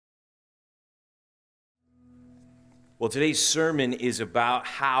Well, today's sermon is about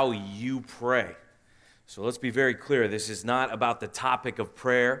how you pray. So let's be very clear. This is not about the topic of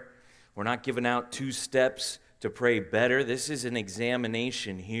prayer. We're not giving out 2 steps to pray better. This is an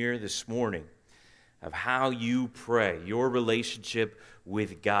examination here this morning of how you pray, your relationship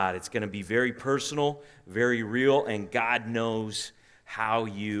with God. It's going to be very personal, very real, and God knows how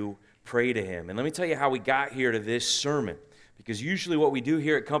you pray to Him. And let me tell you how we got here to this sermon. Because usually what we do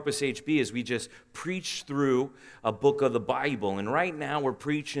here at Compass HB is we just preach through a book of the Bible. And right now we're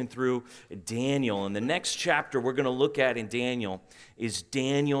preaching through Daniel. And the next chapter we're going to look at in Daniel is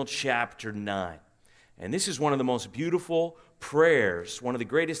Daniel chapter 9. And this is one of the most beautiful prayers, one of the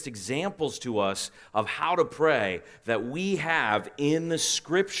greatest examples to us of how to pray that we have in the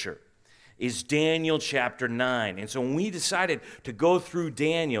Scripture is Daniel chapter 9. And so when we decided to go through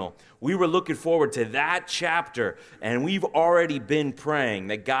Daniel, we were looking forward to that chapter, and we've already been praying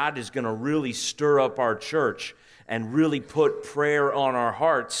that God is going to really stir up our church and really put prayer on our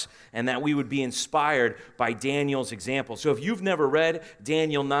hearts, and that we would be inspired by Daniel's example. So if you've never read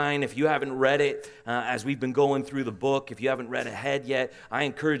Daniel 9, if you haven't read it as we've been going through the book, if you haven't read ahead yet, I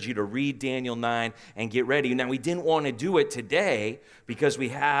encourage you to read Daniel 9 and get ready. Now, we didn't want to do it today because we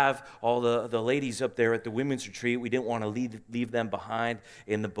have all the ladies up there at the women's retreat. We didn't want to leave them behind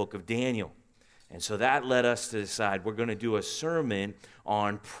in the book of Daniel. And so that led us to decide we're going to do a sermon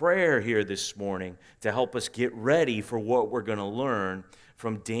on prayer here this morning to help us get ready for what we're going to learn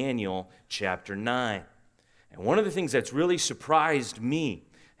from Daniel chapter 9. And one of the things that's really surprised me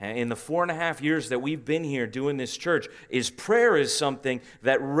in the 4.5 years that we've been here doing this church is prayer is something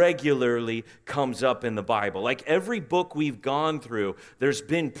that regularly comes up in the Bible. Like every book we've gone through, there's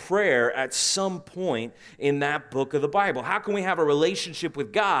been prayer at some point in that book of the Bible. How can we have a relationship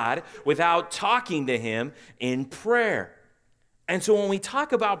with God without talking to Him in prayer? And so when we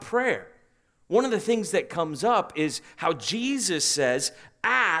talk about prayer, one of the things that comes up is how Jesus says,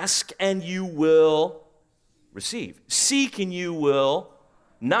 ask and you will receive. Seek and you will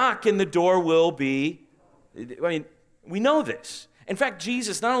knock and the door will be. We know this. In fact,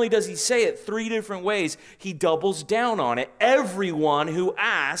 Jesus, not only does He say it 3 different ways, He doubles down on it. Everyone who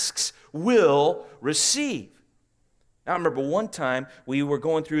asks will receive. Now, I remember one time we were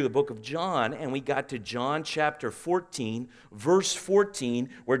going through the book of John, and we got to John chapter 14, verse 14,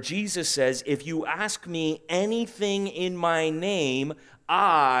 where Jesus says, if you ask me anything in my name,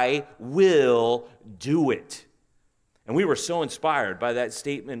 I will do it. And we were so inspired by that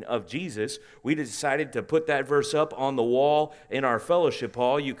statement of Jesus, we decided to put that verse up on the wall in our fellowship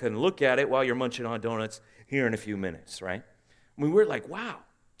hall. You can look at it while you're munching on donuts here in a few minutes, right? We were like, wow,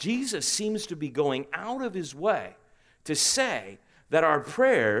 Jesus seems to be going out of His way to say that our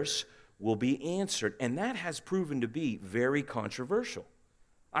prayers will be answered. And that has proven to be very controversial.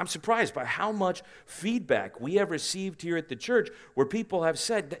 I'm surprised by how much feedback we have received here at the church where people have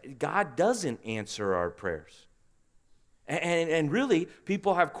said that God doesn't answer our prayers. And really,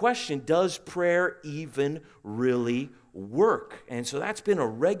 people have questioned, does prayer even really work? And so that's been a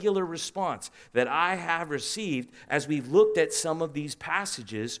regular response that I have received as we've looked at some of these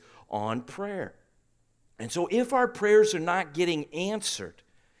passages on prayer. And so if our prayers are not getting answered,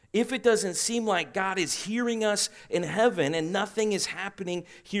 if it doesn't seem like God is hearing us in heaven and nothing is happening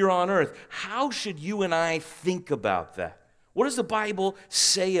here on earth, how should you and I think about that? What does the Bible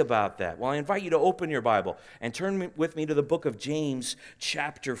say about that? Well, I invite you to open your Bible and turn with me to the book of James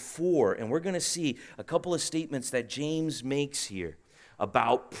chapter 4. And we're going to see a couple of statements that James makes here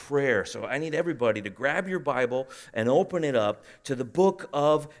about prayer. So I need everybody to grab your Bible and open it up to the book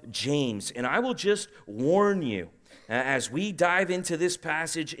of James. And I will just warn you, as we dive into this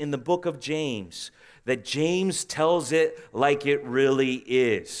passage in the book of James, that James tells it like it really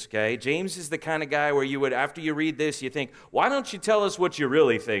is, okay? James is the kind of guy where you would, after you read this, you think, why don't you tell us what you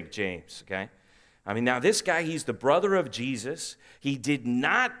really think, James, okay? I mean, now this guy, he's the brother of Jesus. He did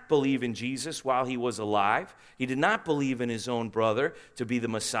not believe in Jesus while he was alive. He did not believe in his own brother to be the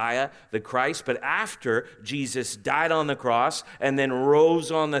Messiah, the Christ. But after Jesus died on the cross and then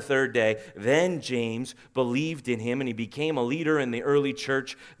rose on the 3rd day, then James believed in him and he became a leader in the early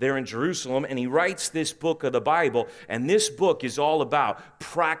church there in Jerusalem. And he writes this book of the Bible. And this book is all about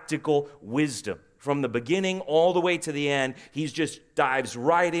practical wisdom. From the beginning all the way to the end, he just dives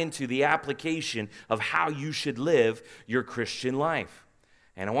right into the application of how you should live your Christian life.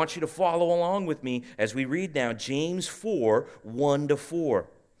 And I want you to follow along with me as we read now James 4, 1-4.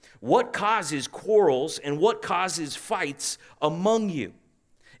 What causes quarrels and what causes fights among you?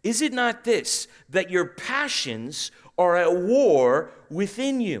 Is it not this, that your passions are at war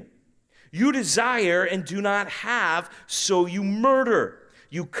within you? You desire and do not have, so you murder.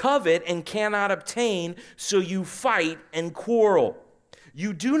 You covet and cannot obtain, so you fight and quarrel.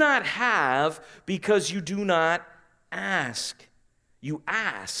 You do not have because you do not ask. You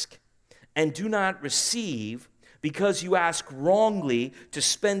ask and do not receive because you ask wrongly to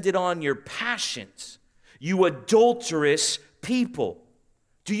spend it on your passions. You adulterous people.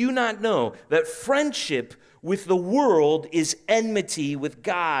 Do you not know that friendship with the world is enmity with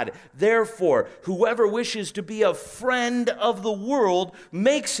God? Therefore, whoever wishes to be a friend of the world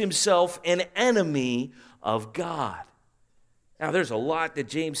makes himself an enemy of God. Now, there's a lot that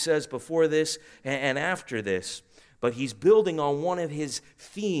James says before this and after this, but he's building on one of his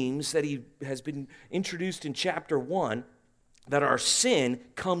themes that he has been introduced in chapter 1, that our sin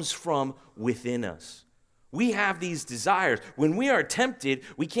comes from within us. We have these desires. When we are tempted,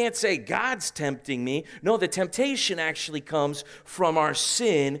 we can't say, God's tempting me. No, the temptation actually comes from our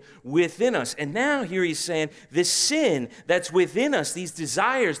sin within us. And now here he's saying, this sin that's within us, these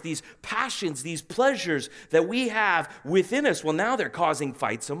desires, these passions, these pleasures that we have within us, well, now they're causing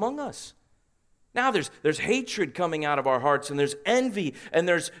fights among us. Now there's hatred coming out of our hearts, and there's envy, and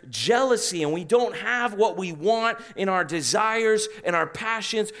there's jealousy, and we don't have what we want in our desires and our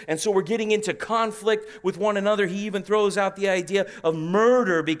passions, and so we're getting into conflict with one another. He even throws out the idea of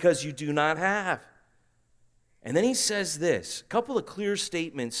murder because you do not have. And then he says this, a couple of clear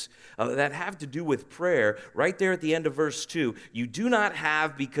statements that have to do with prayer, right there at the end of verse 2. You do not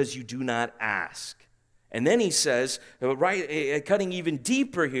have because you do not ask. And then he says, cutting even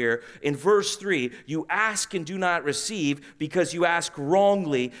deeper here in verse 3, you ask and do not receive because you ask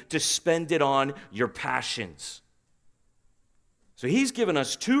wrongly to spend it on your passions. So he's given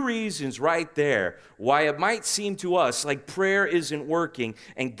us two reasons right there why it might seem to us like prayer isn't working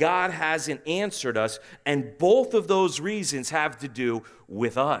and God hasn't answered us, and both of those reasons have to do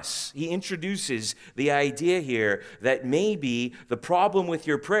with us. He introduces the idea here that maybe the problem with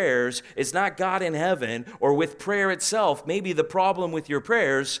your prayers is not God in heaven or with prayer itself. Maybe the problem with your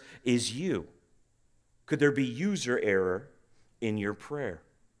prayers is you. Could there be user error in your prayer?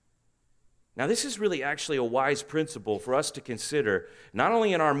 Now, this is really actually a wise principle for us to consider, not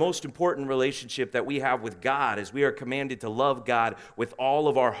only in our most important relationship that we have with God, as we are commanded to love God with all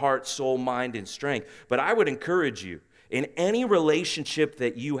of our heart, soul, mind, and strength, but I would encourage you, in any relationship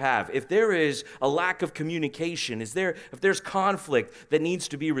that you have, if there is a lack of communication, if there's conflict that needs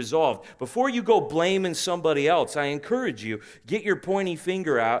to be resolved, before you go blaming somebody else, I encourage you, get your pointy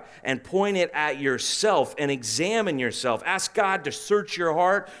finger out and point it at yourself and examine yourself. Ask God to search your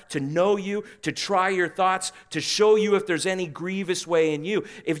heart, to know you, to try your thoughts, to show you if there's any grievous way in you.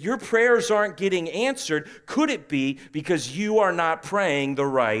 If your prayers aren't getting answered, could it be because you are not praying the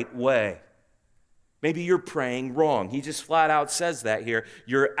right way? Maybe you're praying wrong. He just flat out says that here.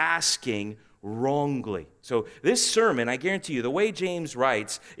 You're asking wrongly. So this sermon, I guarantee you, the way James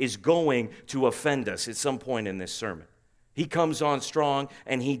writes is going to offend us at some point in this sermon. He comes on strong,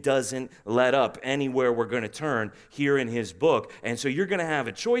 and he doesn't let up anywhere we're going to turn here in his book. And so you're going to have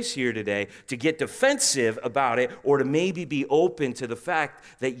a choice here today to get defensive about it or to maybe be open to the fact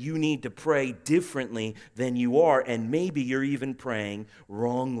that you need to pray differently than you are, and maybe you're even praying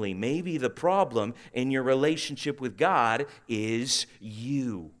wrongly. Maybe the problem in your relationship with God is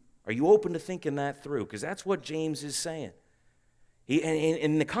you. Are you open to thinking that through? Because that's what James is saying.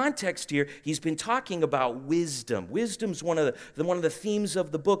 In the context here, he's been talking about wisdom. Wisdom's one of the themes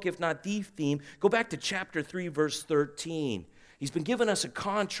of the book, if not the theme. Go back to chapter 3, verse 13. He's been giving us a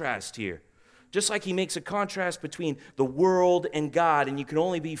contrast here. Just like he makes a contrast between the world and God, and you can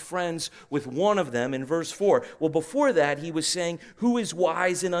only be friends with one of them in verse 4. Well, before that, he was saying, who is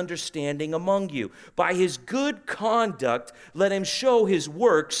wise and understanding among you? By his good conduct, let him show his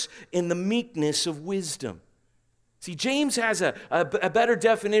works in the meekness of wisdom. See, James has a better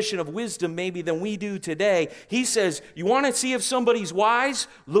definition of wisdom maybe than we do today. He says, you want to see if somebody's wise?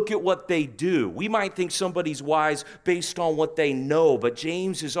 Look at what they do. We might think somebody's wise based on what they know, but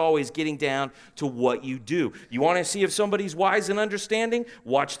James is always getting down to what you do. You want to see if somebody's wise and understanding?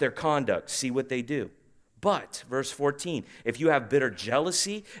 Watch their conduct. See what they do. But, verse 14, if you have bitter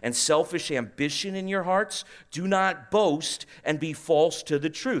jealousy and selfish ambition in your hearts, do not boast and be false to the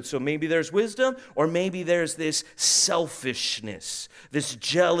truth. So maybe there's wisdom, or maybe there's this selfishness, this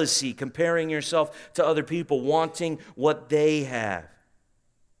jealousy, comparing yourself to other people, wanting what they have.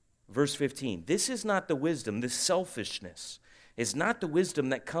 Verse 15, this is not the wisdom, this selfishness is not the wisdom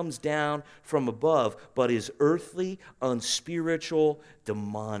that comes down from above, but is earthly, unspiritual,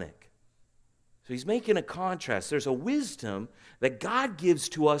 demonic. So he's making a contrast. There's a wisdom that God gives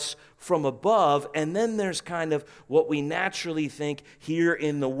to us from above, and then there's kind of what we naturally think here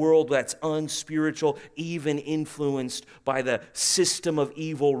in the world that's unspiritual, even influenced by the system of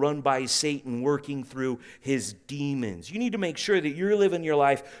evil run by Satan working through his demons. You need to make sure that you're living your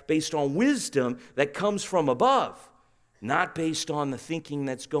life based on wisdom that comes from above, not based on the thinking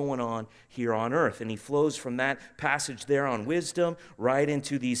that's going on here on earth. And he flows from that passage there on wisdom right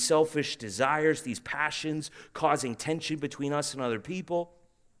into these selfish desires, these passions causing tension between us and other people.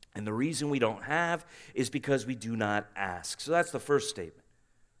 And the reason we don't have is because we do not ask. So that's the first statement.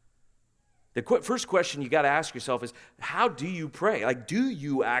 The first question you got to ask yourself is, how do you pray? Like, do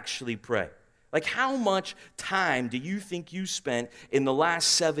you actually pray? Like, how much time do you think you spent in the last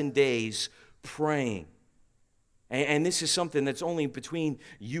 7 days praying? And this is something that's only between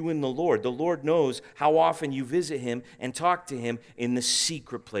you and the Lord. The Lord knows how often you visit him and talk to him in the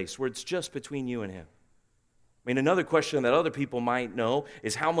secret place where it's just between you and him. I mean, another question that other people might know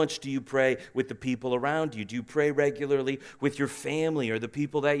is, how much do you pray with the people around you? Do you pray regularly with your family or the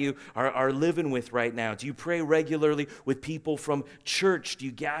people that you are living with right now? Do you pray regularly with people from church? Do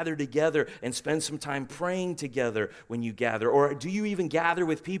you gather together and spend some time praying together when you gather? Or do you even gather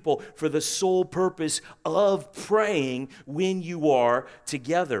with people for the sole purpose of praying when you are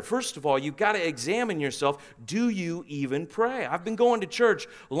together? First of all, you've got to examine yourself. Do you even pray? I've been going to church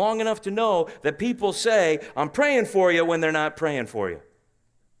long enough to know that people say, I'm praying for you, when they're not praying for you.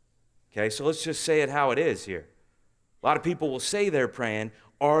 Okay, so let's just say it how it is here. A lot of people will say they're praying.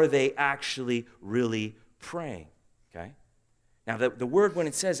 Are they actually really praying? Okay. Now, the word, when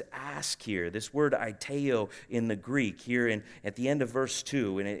it says ask here, this word aiteo in the Greek here at the end of verse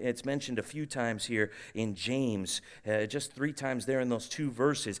 2, and it's mentioned a few times here in James, just 3 times there in those 2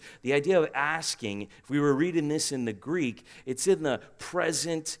 verses. The idea of asking, if we were reading this in the Greek, it's in the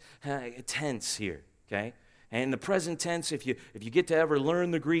present tense here, okay? And in the present tense, if you get to ever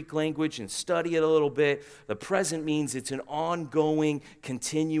learn the Greek language and study it a little bit, the present means it's an ongoing,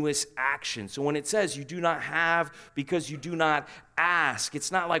 continuous action. So when it says you do not have because you do not ask,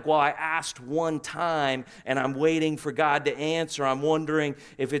 it's not like, well, I asked one time and I'm waiting for God to answer. I'm wondering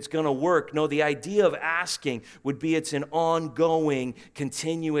if it's going to work. No, the idea of asking would be it's an ongoing,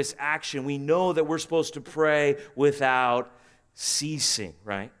 continuous action. We know that we're supposed to pray without ceasing,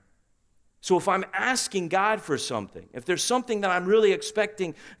 right? So if I'm asking God for something, if there's something that I'm really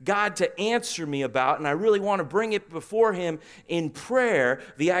expecting God to answer me about, and I really want to bring it before him in prayer,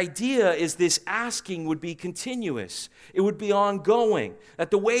 the idea is this asking would be continuous. It would be ongoing.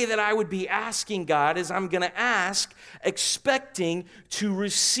 That the way that I would be asking God is I'm going to ask expecting to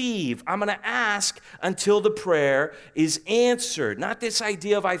receive. I'm going to ask until the prayer is answered. Not this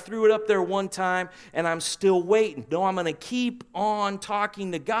idea of I threw it up there one time and I'm still waiting. No, I'm going to keep on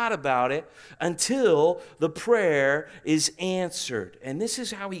talking to God about it until the prayer is answered. And this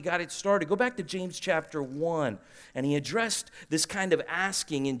is how he got it started. Go back to James chapter 1, and he addressed this kind of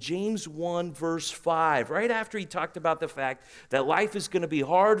asking in James 1 verse 5, right after he talked about the fact that life is going to be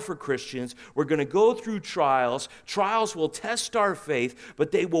hard for Christians. We're going to go through trials. Trials will test our faith,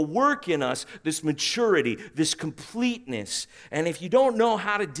 but they will work in us this maturity, this completeness. And if you don't know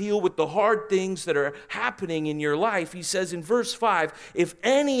how to deal with the hard things that are happening in your life, he says in verse 5, if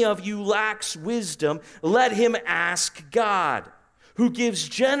any of you lacks wisdom, let him ask God, who gives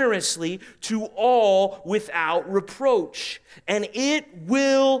generously to all without reproach, and it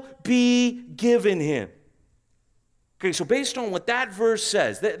will be given him. Okay, so based on what that verse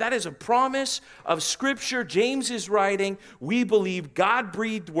says, that is a promise of Scripture. James is writing, we believe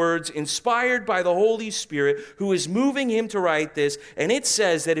God-breathed words inspired by the Holy Spirit who is moving him to write this. And it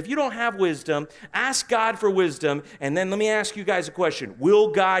says that if you don't have wisdom, ask God for wisdom. And then let me ask you guys a question.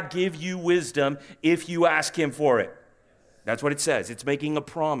 Will God give you wisdom if you ask him for it? That's what it says. It's making a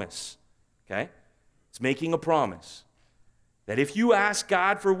promise, okay? It's making a promise that if you ask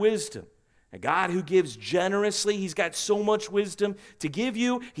God for wisdom, a God who gives generously, he's got so much wisdom to give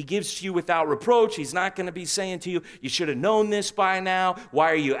you. He gives to you without reproach. He's not going to be saying to you, you should have known this by now.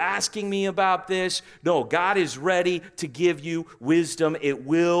 Why are you asking me about this? No, God is ready to give you wisdom. It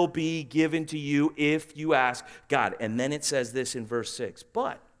will be given to you if you ask God. And then it says this in verse 6,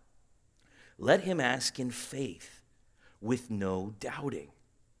 but let him ask in faith with no doubting.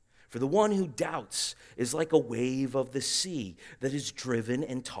 For the one who doubts is like a wave of the sea that is driven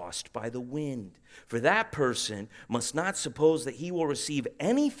and tossed by the wind. For that person must not suppose that he will receive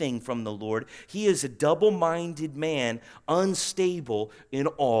anything from the Lord. He is a double-minded man, unstable in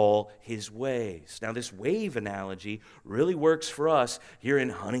all his ways. Now, this wave analogy really works for us here in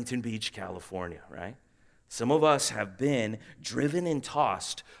Huntington Beach, California, right? Some of us have been driven and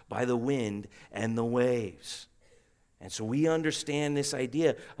tossed by the wind and the waves. And so we understand this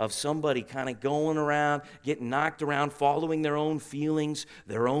idea of somebody kind of going around, getting knocked around, following their own feelings,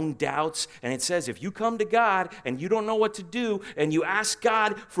 their own doubts. And it says if you come to God and you don't know what to do and you ask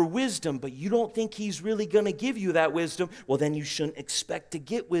God for wisdom, but you don't think he's really going to give you that wisdom, well, then you shouldn't expect to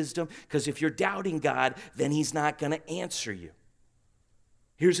get wisdom, because if you're doubting God, then he's not going to answer you.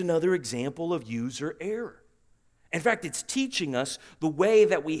 Here's another example of user error. In fact, it's teaching us the way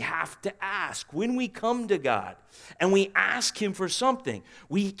that we have to ask. When we come to God and we ask him for something,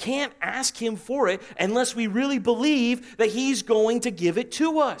 we can't ask him for it unless we really believe that he's going to give it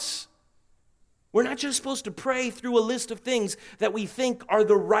to us. We're not just supposed to pray through a list of things that we think are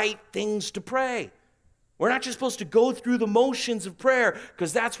the right things to pray. We're not just supposed to go through the motions of prayer,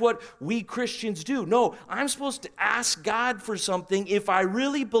 because that's what we Christians do. No, I'm supposed to ask God for something if I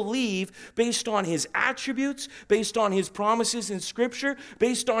really believe, based on his attributes, based on his promises in Scripture,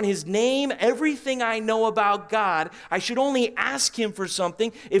 based on his name, everything I know about God. I should only ask him for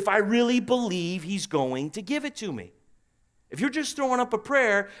something if I really believe he's going to give it to me. If you're just throwing up a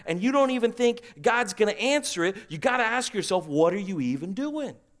prayer and you don't even think God's going to answer it, you got to ask yourself, what are you even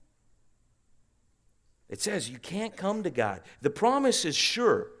doing? It says you can't come to God. The promise is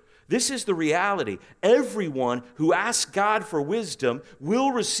sure. This is the reality. Everyone who asks God for wisdom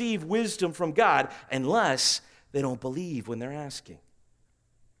will receive wisdom from God unless they don't believe when they're asking,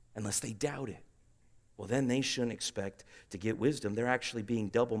 unless they doubt it. Well, then they shouldn't expect to get wisdom. They're actually being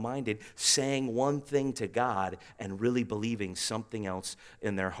double-minded, saying one thing to God and really believing something else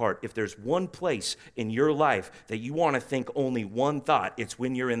in their heart. If there's one place in your life that you want to think only one thought, it's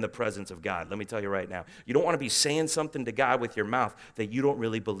when you're in the presence of God. Let me tell you right now. You don't want to be saying something to God with your mouth that you don't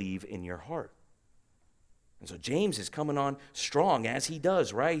really believe in your heart. And so James is coming on strong, as he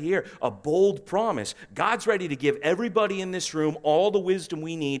does right here, a bold promise. God's ready to give everybody in this room all the wisdom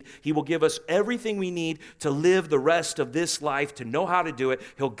we need. He will give us everything we need to live the rest of this life, to know how to do it.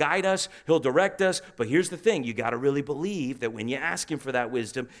 He'll guide us, he'll direct us. But here's the thing, you got to really believe that when you ask him for that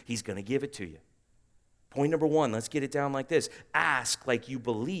wisdom, he's going to give it to you. Point number one, let's get it down like this. Ask like you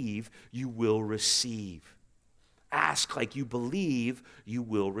believe you will receive. Ask like you believe you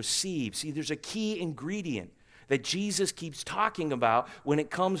will receive. See, there's a key ingredient that Jesus keeps talking about when it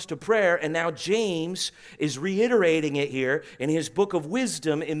comes to prayer, and now James is reiterating it here in his book of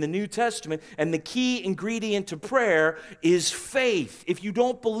wisdom in the New Testament, and the key ingredient to prayer is faith. If you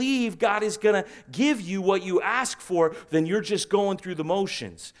don't believe God is going to give you what you ask for, then you're just going through the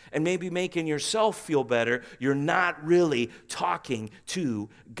motions and maybe making yourself feel better. You're not really talking to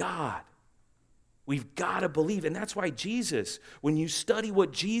God. We've got to believe, and that's why Jesus, when you study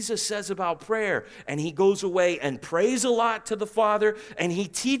what Jesus says about prayer, and he goes away and prays a lot to the Father, and he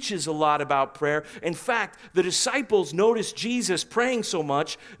teaches a lot about prayer. In fact, the disciples noticed Jesus praying so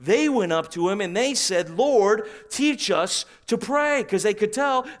much, they went up to him and they said, Lord, teach us to pray, because they could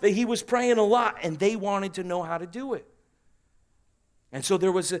tell that he was praying a lot, and they wanted to know how to do it. And so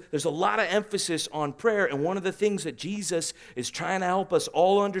there's a lot of emphasis on prayer, and one of the things that Jesus is trying to help us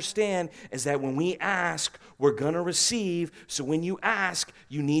all understand is that when we ask, we're going to receive. So when you ask,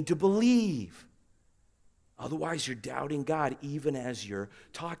 you need to believe. Otherwise, you're doubting God even as you're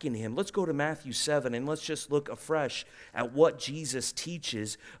talking to him. Let's go to Matthew 7, and let's just look afresh at what Jesus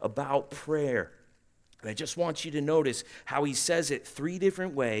teaches about prayer. And I just want you to notice how he says it 3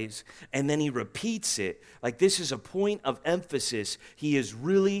 different ways, and then he repeats it. Like this is a point of emphasis. He is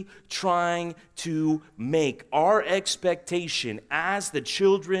really trying to make our expectation as the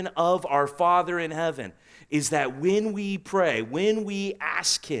children of our Father in heaven is that when we pray, when we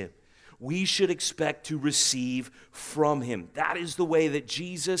ask him, we should expect to receive from him. That is the way that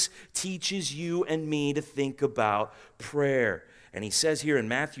Jesus teaches you and me to think about prayer. And he says here in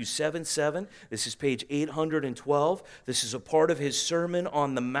Matthew 7:7, this is page 812, this is a part of his Sermon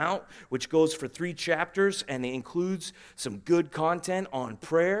on the Mount, which goes for 3 chapters, and it includes some good content on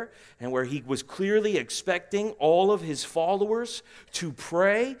prayer, and where he was clearly expecting all of his followers to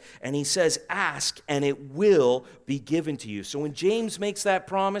pray. And he says, ask, and it will be given to you. So when James makes that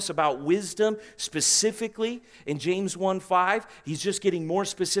promise about wisdom, specifically in James 1:5, he's just getting more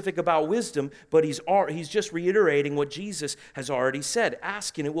specific about wisdom, but he's just reiterating what Jesus has already said.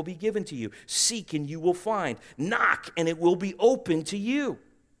 Ask and it will be given to you. Seek and you will find. Knock and it will be open to you.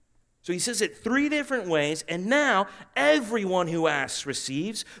 So he says it 3 different ways, and now everyone who asks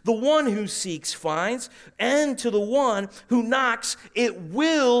receives, the one who seeks finds, and to the one who knocks it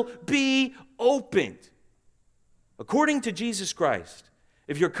will be opened. According to Jesus Christ,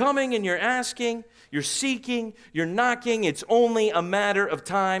 if you're coming and you're asking, you're seeking, you're knocking, it's only a matter of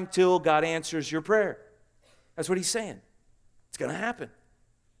time till God answers your prayer. That's what he's saying. It's going to happen.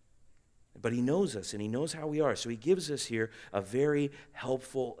 But he knows us, and he knows how we are. So he gives us here a very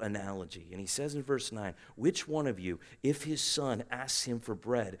helpful analogy. And he says in verse 9, which one of you, if his son asks him for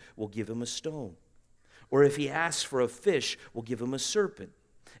bread, will give him a stone? Or if he asks for a fish, will give him a serpent?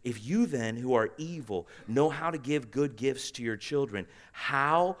 If you then, who are evil, know how to give good gifts to your children,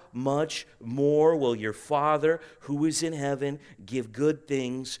 how much more will your Father who is in heaven give good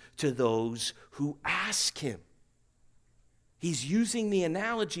things to those who ask him? He's using the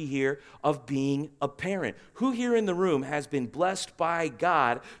analogy here of being a parent. Who here in the room has been blessed by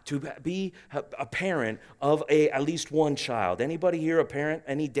God to be a parent of at least one child? Anybody here a parent?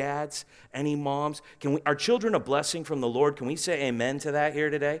 Any dads? Any moms? Are children a blessing from the Lord? Can we say amen to that here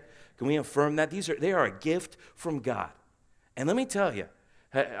today? Can we affirm that? They are a gift from God. And let me tell you,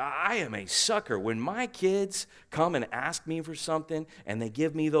 I am a sucker. When my kids come and ask me for something and they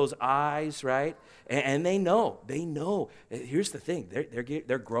give me those eyes, right? And they know. Here's the thing.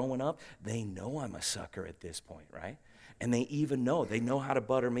 They're growing up. They know I'm a sucker at this point, right? And they even know. They know how to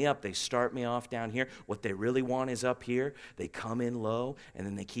butter me up. They start me off down here. What they really want is up here. They come in low, and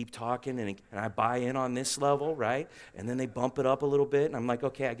then they keep talking, and I buy in on this level, right? And then they bump it up a little bit, and I'm like,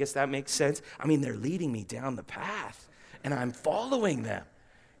 okay, I guess that makes sense. I mean, they're leading me down the path, and I'm following them.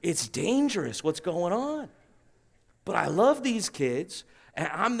 It's dangerous what's going on. But I love these kids, and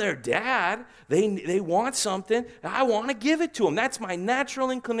I'm their dad. They want something, and I want to give it to them. That's my natural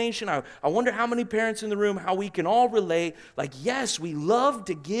inclination. I wonder how many parents in the room, how we can all relate. Like, yes, we love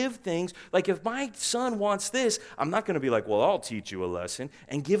to give things. Like, if my son wants this, I'm not going to be like, well, I'll teach you a lesson,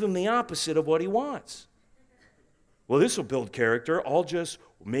 and give him the opposite of what he wants. Well, this will build character. I'll just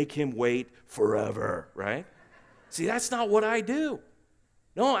make him wait forever, right? See, that's not what I do.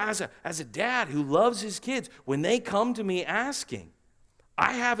 No, as a dad who loves his kids, when they come to me asking,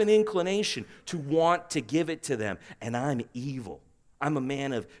 I have an inclination to want to give it to them, and I'm evil. I'm a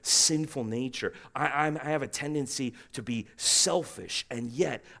man of sinful nature. I have a tendency to be selfish, and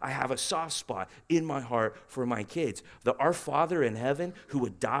yet I have a soft spot in my heart for my kids. Our Father in heaven who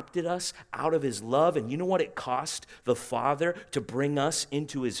adopted us out of his love, and you know what it cost the Father to bring us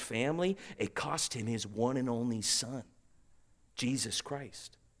into his family? It cost him his one and only Son, Jesus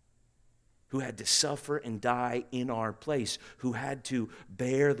Christ, who had to suffer and die in our place, who had to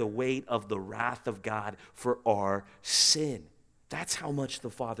bear the weight of the wrath of God for our sin. That's how much the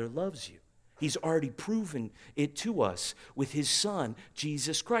Father loves you. He's already proven it to us with his Son,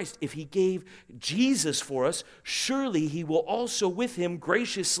 Jesus Christ. If he gave Jesus for us, surely he will also with him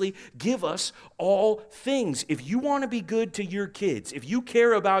graciously give us all things. If you want to be good to your kids, if you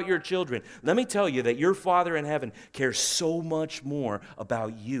care about your children, let me tell you that your Father in heaven cares so much more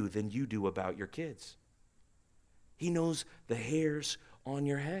about you than you do about your kids. He knows the hairs on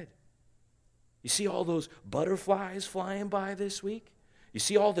your head. You see all those butterflies flying by this week? You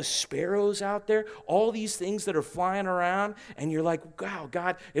see all the sparrows out there, all these things that are flying around, and you're like, wow,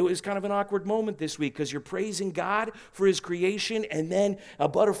 God, it was kind of an awkward moment this week because you're praising God for his creation, and then a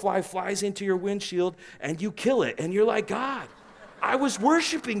butterfly flies into your windshield, and you kill it, and you're like, God, I was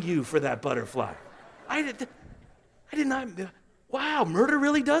worshiping you for that butterfly. I did not, wow, murder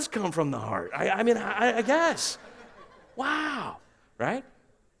really does come from the heart. I guess. Wow, right?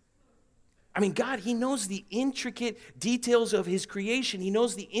 I mean, God, he knows the intricate details of his creation. He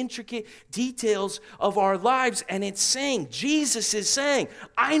knows the intricate details of our lives. And it's saying, Jesus is saying,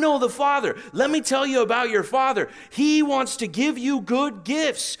 I know the Father. Let me tell you about your Father. He wants to give you good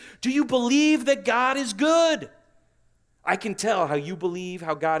gifts. Do you believe that God is good? I can tell how you believe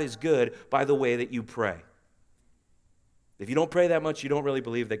how God is good by the way that you pray. If you don't pray that much, you don't really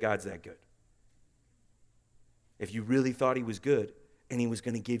believe that God's that good. If you really thought he was good, and he was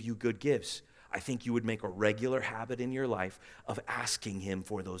going to give you good gifts, I think you would make a regular habit in your life of asking him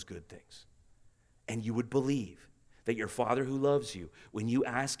for those good things. And you would believe that your Father who loves you, when you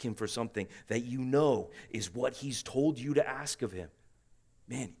ask him for something that you know is what he's told you to ask of him,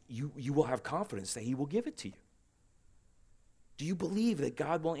 man, you will have confidence that he will give it to you. Do you believe that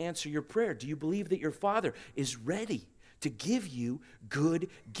God will answer your prayer? Do you believe that your Father is ready to give you good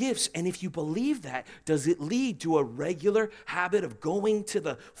gifts? And if you believe that, does it lead to a regular habit of going to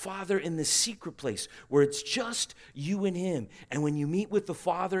the Father in the secret place where it's just you and him? And when you meet with the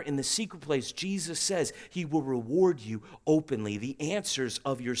Father in the secret place, Jesus says he will reward you openly. The answers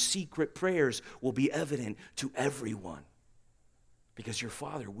of your secret prayers will be evident to everyone because your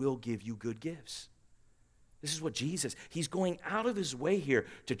Father will give you good gifts. This is what Jesus, he's going out of his way here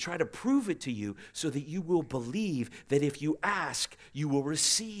to try to prove it to you so that you will believe that if you ask, you will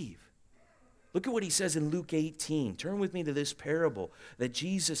receive. Look at what he says in Luke 18. Turn with me to this parable that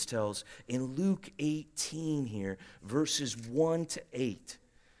Jesus tells in Luke 18 here, verses 1 to 8.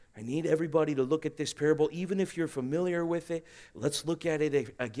 I need everybody to look at this parable, even if you're familiar with it. Let's look at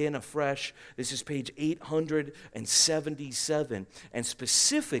it again afresh. This is page 877. And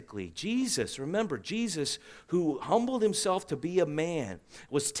specifically, Jesus, remember, Jesus, who humbled himself to be a man,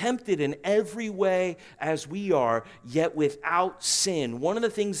 was tempted in every way as we are, yet without sin. One of the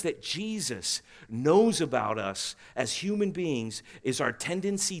things that Jesus knows about us as human beings is our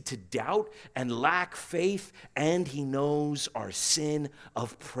tendency to doubt and lack faith, and he knows our sin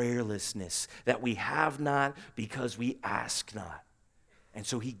of prayerlessness, that we have not because we ask not. And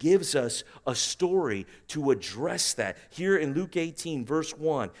so he gives us a story to address that. Here in Luke 18, verse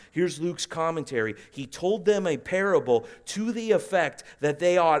 1, here's Luke's commentary. He told them a parable to the effect that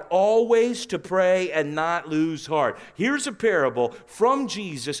they ought always to pray and not lose heart. Here's a parable from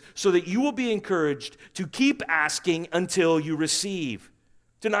Jesus so that you will be encouraged to keep asking until you receive.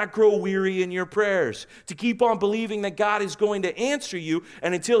 To not grow weary in your prayers, to keep on believing that God is going to answer you,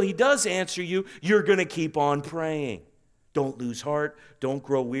 and until he does answer you, you're going to keep on praying. Don't lose heart. Don't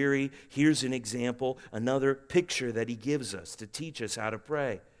grow weary. Here's an example, another picture that he gives us to teach us how to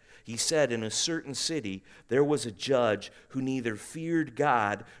pray. He said, in a certain city, there was a judge who neither feared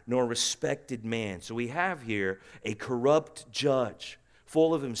God nor respected man. So we have here a corrupt judge,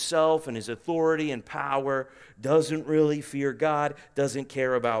 full of himself and his authority and power, doesn't really fear God, doesn't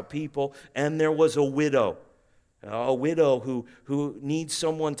care about people. And there was a widow who needs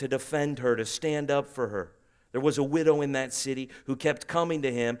someone to defend her, to stand up for her. There was a widow in that city who kept coming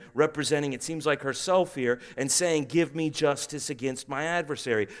to him, representing, it seems like herself here, and saying, give me justice against my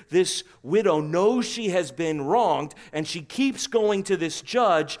adversary. This widow knows she has been wronged, and she keeps going to this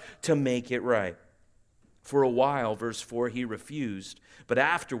judge to make it right. For a while, verse 4, he refused, but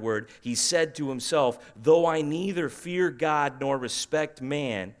afterward he said to himself, though I neither fear God nor respect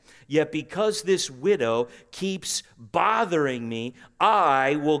man, yet because this widow keeps bothering me,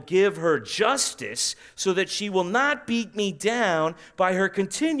 I will give her justice so that she will not beat me down by her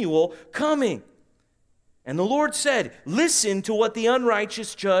continual coming. And the Lord said, listen to what the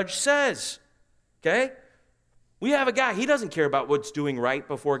unrighteous judge says. Okay? We have a guy, he doesn't care about what's doing right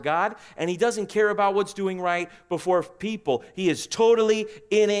before God, and he doesn't care about what's doing right before people. He is totally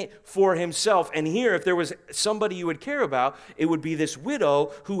in it for himself. And here, if there was somebody you would care about, it would be this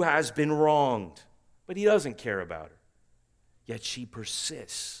widow who has been wronged. But he doesn't care about her. Yet she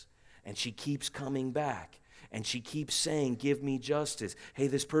persists, and she keeps coming back, and she keeps saying, give me justice. Hey,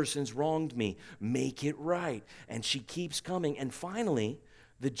 this person's wronged me. Make it right. And she keeps coming. And finally,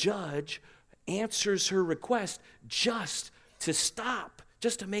 the judge answers her request just to stop,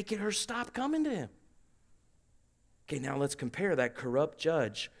 just to make her stop coming to him. Okay, now let's compare that corrupt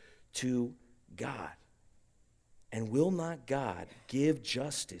judge to God. And will not God give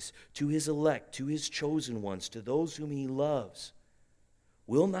justice to his elect, to his chosen ones, to those whom he loves?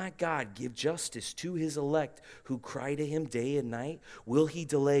 Will not God give justice to his elect who cry to him day and night? Will he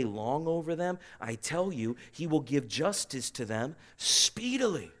delay long over them? I tell you, he will give justice to them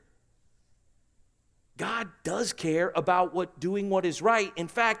speedily. God does care about doing what is right. In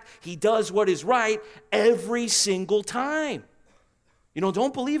fact, he does what is right every single time. You know,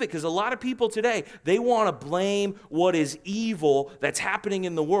 don't believe it, because a lot of people today, they want to blame what is evil that's happening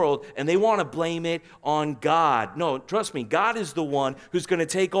in the world, and they want to blame it on God. No, trust me, God is the one who's going to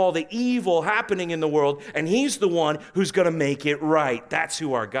take all the evil happening in the world, and he's the one who's going to make it right. That's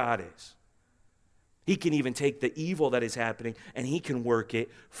who our God is. He can even take the evil that is happening and he can work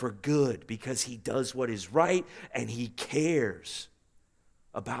it for good, because he does what is right and he cares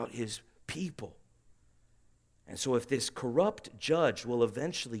about his people. And so if this corrupt judge will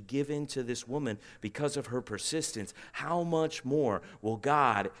eventually give in to this woman because of her persistence, how much more will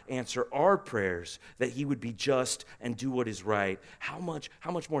God answer our prayers that he would be just and do what is right? How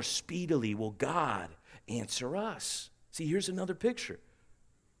much more speedily will God answer us? See, here's another picture.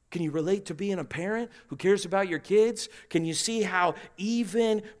 Can you relate to being a parent who cares about your kids? Can you see how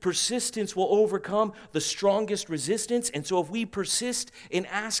even persistence will overcome the strongest resistance? And so if we persist in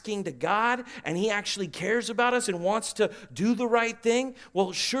asking to God and he actually cares about us and wants to do the right thing,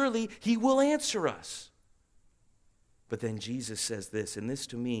 well, surely he will answer us. But then Jesus says this, and this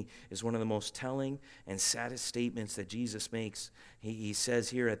to me is one of the most telling and saddest statements that Jesus makes. He says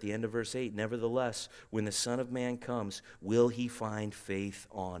here at the end of verse 8, nevertheless, when the Son of Man comes, will he find faith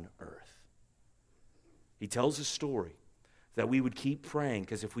on earth? He tells a story that we would keep praying,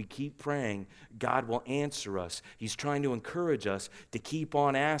 because if we keep praying, God will answer us. He's trying to encourage us to keep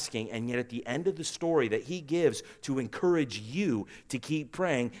on asking, and yet at the end of the story that he gives to encourage you to keep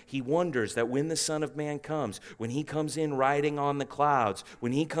praying, he wonders that when the Son of Man comes, when he comes in riding on the clouds,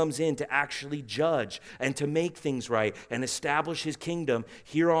 when he comes in to actually judge and to make things right and establish his kingdom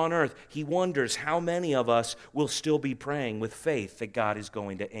here on earth, he wonders how many of us will still be praying with faith that God is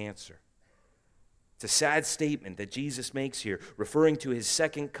going to answer. It's a sad statement that Jesus makes here, referring to his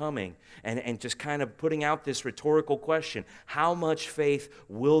second coming and just kind of putting out this rhetorical question. How much faith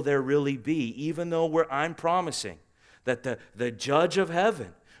will there really be, even though I'm promising that the judge of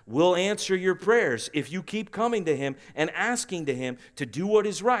heaven will answer your prayers if you keep coming to him and asking to him to do what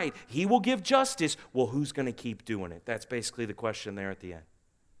is right. He will give justice. Well, who's going to keep doing it? That's basically the question there at the end.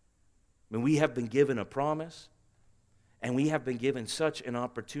 I mean, we have been given a promise. And we have been given such an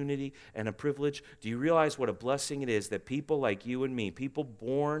opportunity and a privilege. Do you realize what a blessing it is that people like you and me, people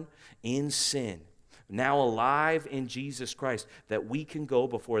born in sin, now alive in Jesus Christ, that we can go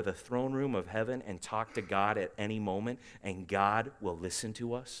before the throne room of heaven and talk to God at any moment, and God will listen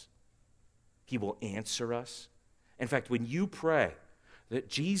to us? He will answer us. In fact, when you pray that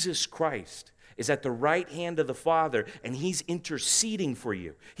Jesus Christ is at the right hand of the Father, and he's interceding for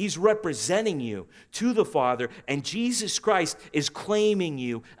you. He's representing you to the Father, and Jesus Christ is claiming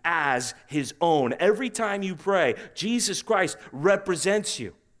you as his own. Every time you pray, Jesus Christ represents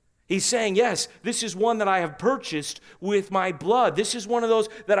you. He's saying, yes, this is one that I have purchased with my blood. This is one of those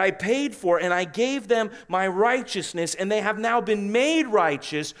that I paid for, and I gave them my righteousness, and they have now been made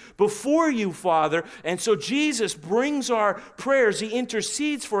righteous before you, Father. And so Jesus brings our prayers. He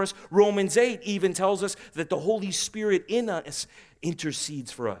intercedes for us. Romans 8 even tells us that the Holy Spirit in us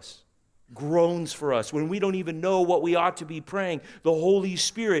intercedes for us, groans for us. When we don't even know what we ought to be praying, the Holy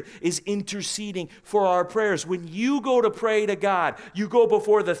Spirit is interceding for our prayers. When you go to pray to God, you go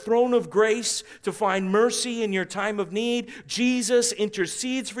before the throne of grace to find mercy in your time of need. Jesus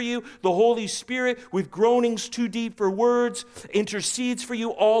intercedes for you. The Holy Spirit, with groanings too deep for words, intercedes for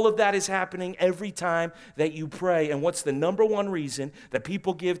you. All of that is happening every time that you pray. And what's the number one reason that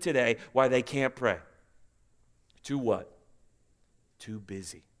people give today why they can't pray? Too what? Too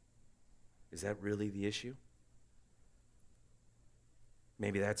busy. Is that really the issue?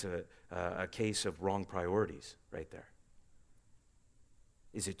 Maybe that's a case of wrong priorities right there.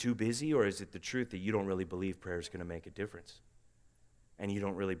 Is it too busy, or is it the truth that you don't really believe prayer is going to make a difference? And you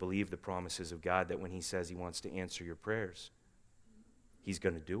don't really believe the promises of God that when he says he wants to answer your prayers, he's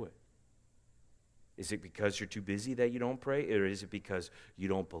going to do it? Is it because you're too busy that you don't pray, or is it because you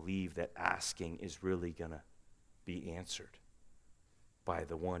don't believe that asking is really going to be answered by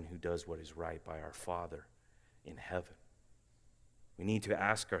the one who does what is right, by our Father in heaven? We need to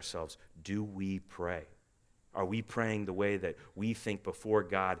ask ourselves, do we pray? Are we praying the way that we think before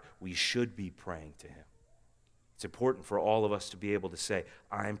God we should be praying to him? It's important for all of us to be able to say,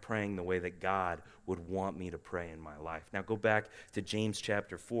 I'm praying the way that God would want me to pray in my life. Now go back to James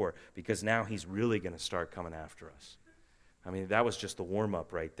chapter 4, because now he's really going to start coming after us. I mean, that was just the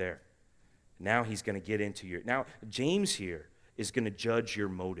warm-up right there. Now he's going to get into your... Now, James here is going to judge your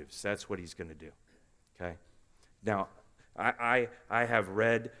motives. That's what he's going to do, okay? Now, I have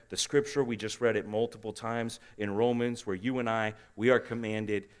read the scripture. We just read it multiple times in Romans, where you and we are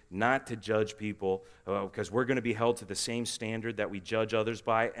commanded not to judge people because we're going to be held to the same standard that we judge others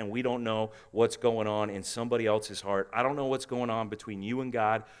by, and we don't know what's going on in somebody else's heart. I don't know what's going on between you and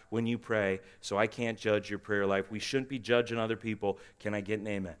God when you pray, so I can't judge your prayer life. We shouldn't be judging other people. Can I get an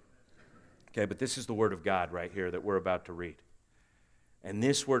amen? Okay, but this is the word of God right here that we're about to read. And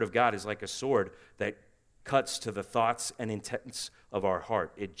this word of God is like a sword that cuts to the thoughts and intents of our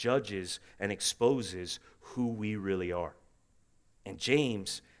heart. It judges and exposes who we really are. And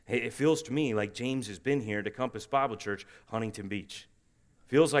James, it feels to me like James has been here to Compass Bible Church, Huntington Beach.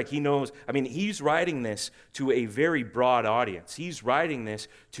 Feels like he knows. I mean, he's writing this to a very broad audience. He's writing this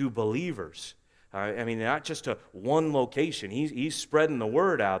to believers. I mean, not just to one location. He's spreading the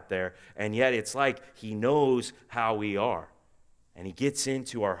word out there, and yet it's like he knows how we are. And he gets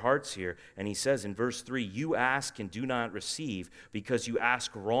into our hearts here, and he says in verse 3, you ask and do not receive because you ask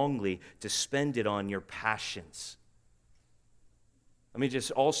wrongly to spend it on your passions. Let me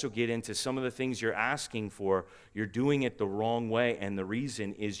just also get into some of the things you're asking for. You're doing it the wrong way, and the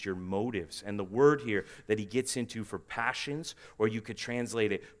reason is your motives. And the word here that he gets into for passions, or you could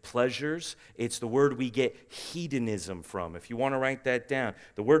translate it pleasures, it's the word we get hedonism from. If you want to write that down,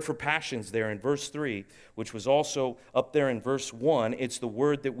 the word for passions there in verse 3, which was also up there in verse 1, it's the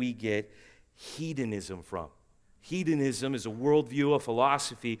word that we get hedonism from. Hedonism is a worldview, a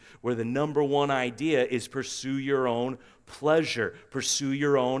philosophy where the number one idea is pursue your own pleasure, pursue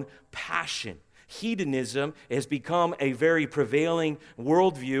your own passion. Hedonism has become a very prevailing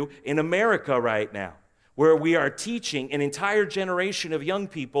worldview in America right now, where we are teaching an entire generation of young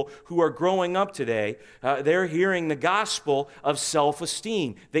people who are growing up today. They're hearing the gospel of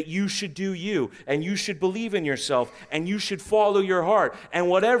self-esteem, that you should do you, and you should believe in yourself, and you should follow your heart, and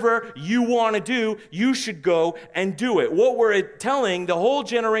whatever you want to do, you should go and do it. What we're telling the whole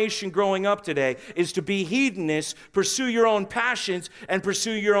generation growing up today is to be hedonists, pursue your own passions, and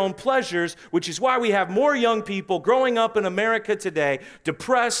pursue your own pleasures, which is why we have more young people growing up in America today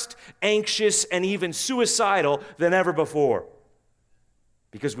depressed, anxious, and even suicidal than ever before,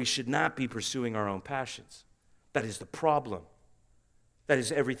 because we should not be pursuing our own passions. That is the problem. That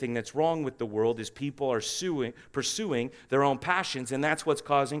is everything that's wrong with the world, is people are pursuing their own passions, and that's what's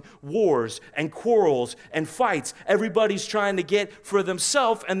causing wars and quarrels and fights. Everybody's trying to get for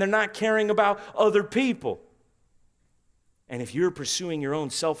themselves, and they're not caring about other people. And if you're pursuing your own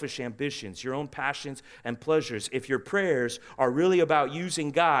selfish ambitions, your own passions and pleasures, if your prayers are really about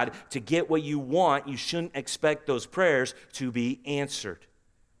using God to get what you want, you shouldn't expect those prayers to be answered.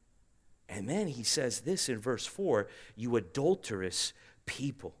 And then he says this in verse 4, you adulterous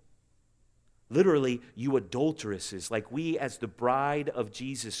people. Literally, you adulteresses, like we as the bride of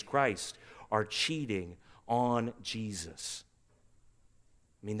Jesus Christ are cheating on Jesus.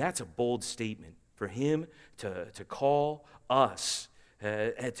 I mean, that's a bold statement for him to call us,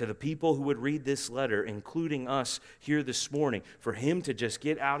 to the people who would read this letter, including us here this morning, for him to just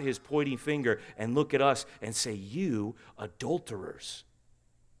get out his pointing finger and look at us and say, you adulterers.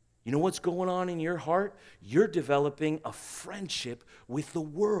 You know what's going on in your heart? You're developing a friendship with the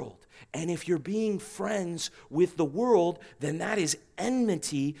world. And if you're being friends with the world, then that is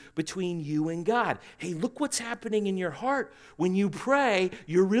enmity between you and God. Hey, look what's happening in your heart. When you pray,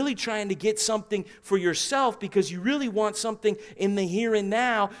 you're really trying to get something for yourself because you really want something in the here and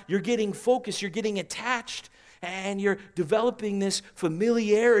now. You're getting focused, you're getting attached, and you're developing this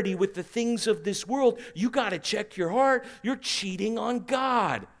familiarity with the things of this world. You got to check your heart. You're cheating on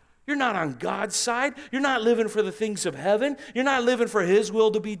God. You're not on God's side. You're not living for the things of heaven. You're not living for his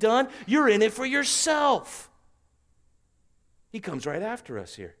will to be done. You're in it for yourself. He comes right after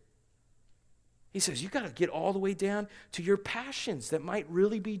us here. He says, you got to get all the way down to your passions that might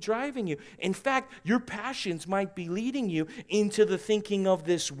really be driving you. In fact, your passions might be leading you into the thinking of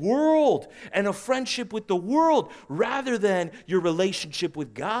this world and a friendship with the world rather than your relationship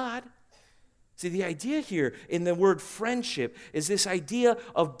with God. See, the idea here in the word friendship is this idea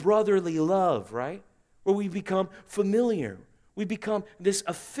of brotherly love, right? Where we become familiar. We become this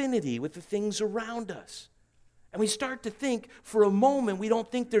affinity with the things around us. And we start to think for a moment, we don't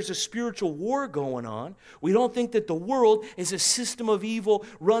think there's a spiritual war going on. We don't think that the world is a system of evil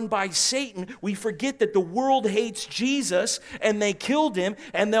run by Satan. We forget that the world hates Jesus and they killed him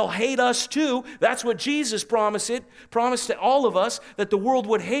and they'll hate us too. That's what Jesus promised to all of us, that the world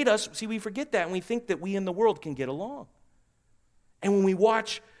would hate us. See, we forget that and we think that we in the world can get along. And when we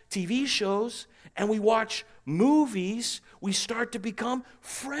watch TV shows and we watch movies, we start to become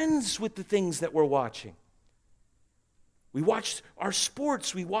friends with the things that we're watching. We watch our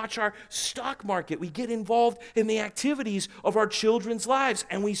sports, we watch our stock market, we get involved in the activities of our children's lives,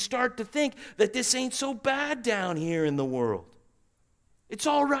 and we start to think that this ain't so bad down here in the world. It's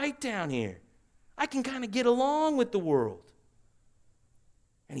all right down here. I can kind of get along with the world.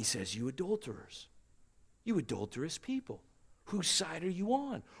 And he says, you adulterers, you adulterous people, whose side are you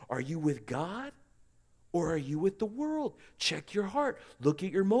on? Are you with God or are you with the world? Check your heart. Look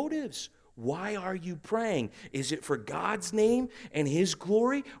at your motives. Why are you praying? Is it for God's name and his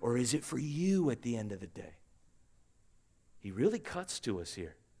glory, or is it for you at the end of the day? He really cuts to us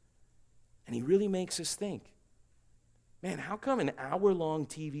here. And he really makes us think, man, how come an hour-long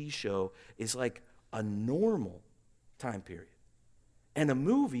TV show is like a normal time period? And a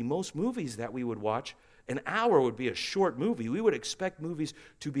movie, most movies that we would watch, an hour would be a short movie. We would expect movies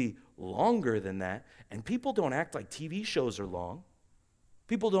to be longer than that. And people don't act like TV shows are long.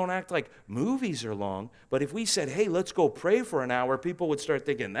 People don't act like movies are long, but if we said, hey, let's go pray for an hour, people would start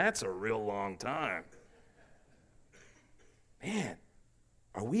thinking, that's a real long time. Man,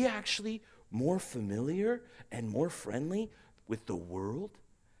 are we actually more familiar and more friendly with the world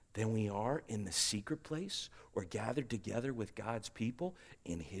than we are in the secret place or gathered together with God's people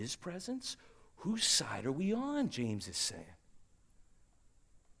in his presence? Whose side are we on, James is saying?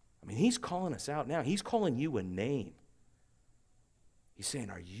 I mean, he's calling us out now. He's calling you a name. He's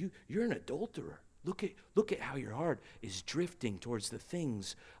saying, you're an adulterer. Look at how your heart is drifting towards the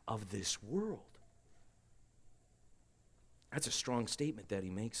things of this world. That's a strong statement that he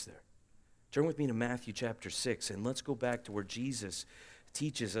makes there. Turn with me to Matthew chapter 6, and let's go back to where Jesus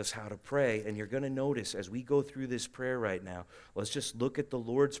teaches us how to pray. And you're going to notice as we go through this prayer right now, let's just look at the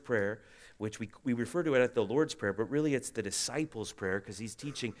Lord's Prayer, which we refer to it as the Lord's Prayer, but really it's the disciples' prayer because he's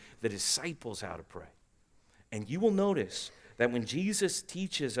teaching the disciples how to pray. And you will notice that when Jesus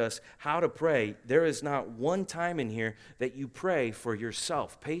teaches us how to pray, there is not one time in here that you pray for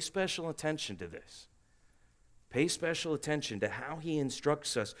yourself. Pay special attention to this. Pay special attention to how he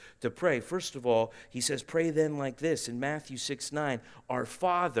instructs us to pray. First of all, he says, pray then like this. In Matthew 6:9, our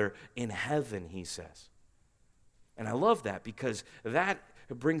Father in heaven, he says. And I love that because that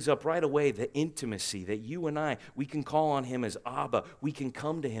brings up right away the intimacy that you and I, we can call on him as Abba. We can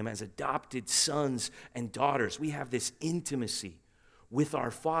come to him as adopted sons and daughters. We have this intimacy with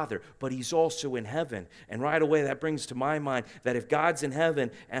our Father, but he's also in heaven. And right away that brings to my mind that if God's in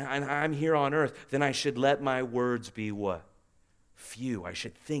heaven and I'm here on earth, then I should let my words be what? Few. I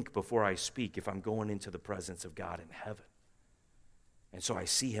should think before I speak if I'm going into the presence of God in heaven. And so I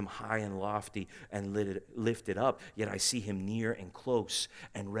see him high and lofty and lifted up, yet I see him near and close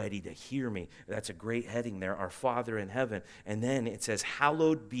and ready to hear me. That's a great heading there, our Father in heaven. And then it says,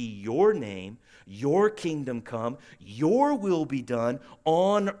 hallowed be your name, your kingdom come, your will be done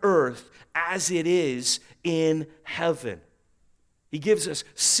on earth as it is in heaven. He gives us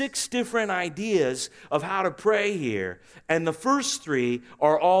 6 different ideas of how to pray here. And the first 3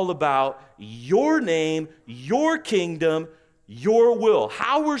 are all about your name, your kingdom, your will.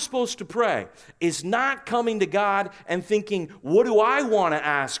 How we're supposed to pray is not coming to God and thinking, what do I want to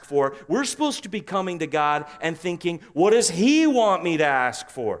ask for? We're supposed to be coming to God and thinking, what does he want me to ask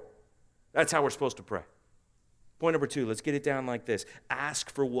for? That's how we're supposed to pray. Point number 2, let's get it down like this.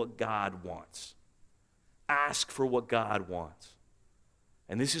 Ask for what God wants. Ask for what God wants.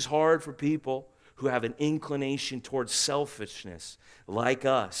 And this is hard for people who have an inclination towards selfishness like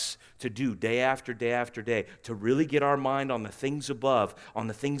us to do day after day after day, to really get our mind on the things above, on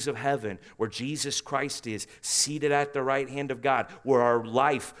the things of heaven, where Jesus Christ is seated at the right hand of God, where our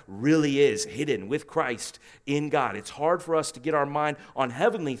life really is hidden with Christ in God. It's hard for us to get our mind on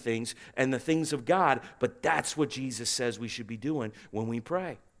heavenly things and the things of God, but that's what Jesus says we should be doing when we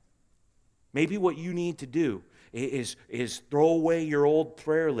pray. Maybe what you need to do is throw away your old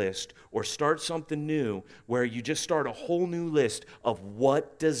prayer list or start something new where you just start a whole new list of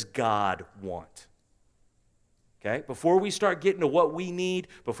what does God want. Okay? Before we start getting to what we need,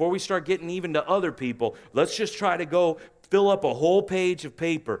 before we start getting even to other people, let's just try to go fill up a whole page of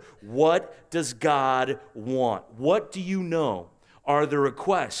paper. What does God want? What do you know are the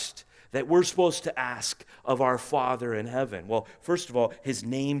requests that we're supposed to ask of our Father in heaven? Well, first of all, his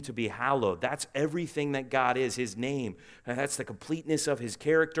name to be hallowed. That's everything that God is, his name. And that's the completeness of his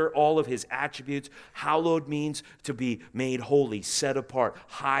character, all of his attributes. Hallowed means to be made holy, set apart,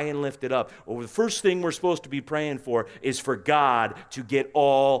 high and lifted up. Well, the first thing we're supposed to be praying for is for God to get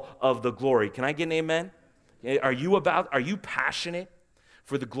all of the glory. Can I get an amen? Are you passionate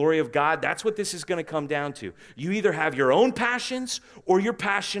for the glory of God? That's what this is going to come down to. You either have your own passions or you're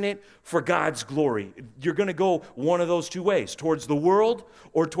passionate for God's glory. You're going to go one of those 2 ways, towards the world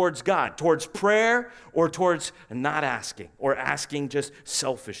or towards God, towards prayer or towards not asking or asking just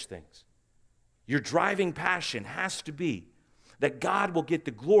selfish things. Your driving passion has to be that God will get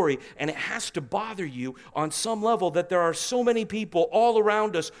the glory, and it has to bother you on some level that there are so many people all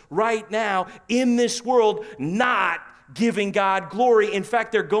around us right now in this world not giving God glory. In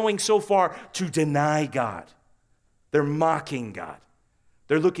fact, they're going so far to deny God. They're mocking God.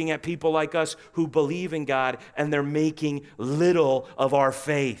 They're looking at people like us who believe in God, and they're making little of our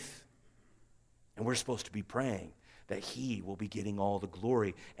faith. And we're supposed to be praying that he will be getting all the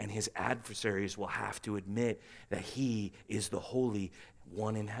glory, and his adversaries will have to admit that he is the Holy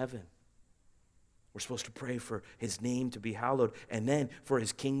One in heaven. We're supposed to pray for his name to be hallowed, and then for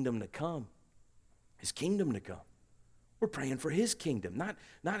his kingdom to come. His kingdom to come. We're praying for his kingdom, not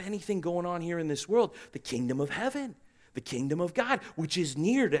anything going on here in this world. The kingdom of heaven, the kingdom of God, which is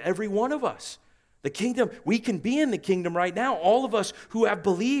near to every one of us. The kingdom, we can be in the kingdom right now. All of us who have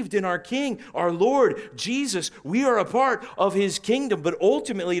believed in our King, our Lord, Jesus, we are a part of his kingdom. But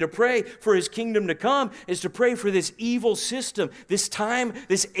ultimately, to pray for his kingdom to come is to pray for this evil system, this time,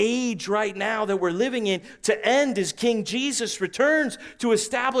 this age right now that we're living in to end as King Jesus returns to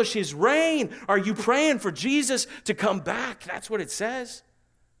establish his reign. Are you praying for Jesus to come back? That's what it says.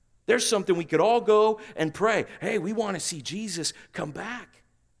 There's something we could all go and pray. Hey, we want to see Jesus come back.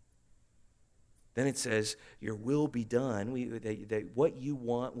 Then it says, your will be done, that what you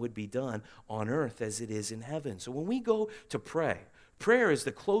want would be done on earth as it is in heaven. So when we go to pray Prayer is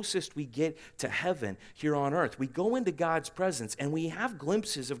the closest we get to heaven here on earth. We go into God's presence and we have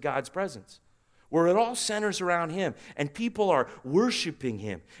glimpses of God's presence, where it all centers around him and people are worshiping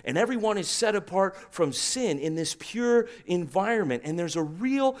him and everyone is set apart from sin in this pure environment, and there's a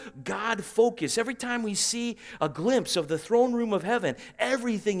real God focus. Every time we see a glimpse of the throne room of heaven,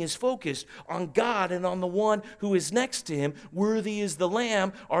 everything is focused on God and on the one who is next to him. Worthy is the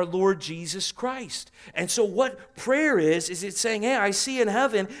Lamb, our Lord Jesus Christ. And so what prayer is it's saying, hey, I see in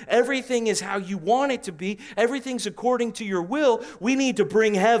heaven everything is how you want it to be. Everything's according to your will. We need to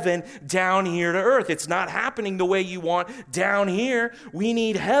bring heaven down here to earth. It's not happening the way you want down here. We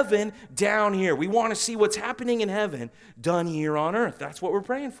need heaven down here. We want to see what's happening in heaven done here on earth. That's what we're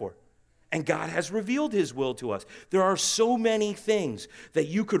praying for. And God has revealed his will to us. There are so many things that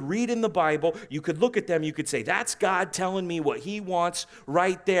you could read in the Bible. You could look at them. You could say, that's God telling me what he wants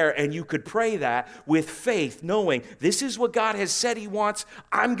right there. And you could pray that with faith, knowing this is what God has said he wants.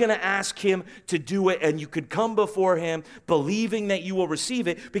 I'm going to ask him to do it. And you could come before him believing that you will receive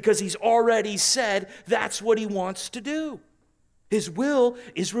it because he's already said that's what he wants to do. His will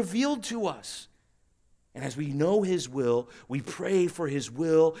is revealed to us. And as we know his will, we pray for his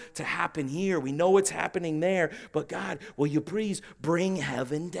will to happen here. We know it's happening there. But God, will you please bring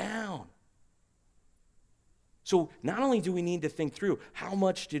heaven down? So not only do we need to think through how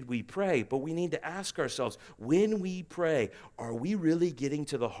much did we pray, but we need to ask ourselves, when we pray, are we really getting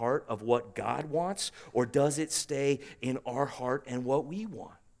to the heart of what God wants, or does it stay in our heart and what we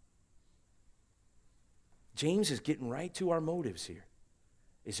want? James is getting right to our motives here.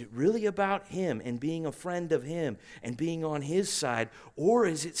 Is it really about him and being a friend of him and being on his side, or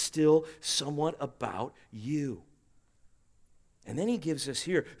is it still somewhat about you? And then he gives us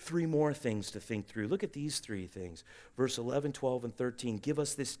here 3 more things to think through. Look at these 3 things. Verse 11, 12, and 13. Give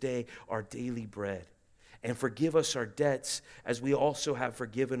us this day our daily bread, and forgive us our debts as we also have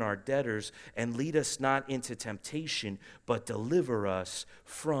forgiven our debtors, and lead us not into temptation, but deliver us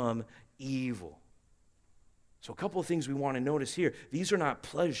from evil. So a couple of things we want to notice here. These are not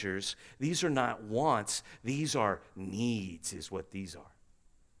pleasures. These are not wants. These are needs is what these are.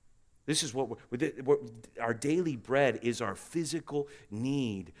 This is what our daily bread is, our physical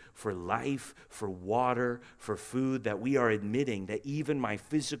need for life, for water, for food, that we are admitting that even my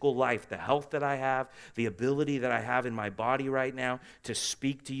physical life, the health that I have, the ability that I have in my body right now to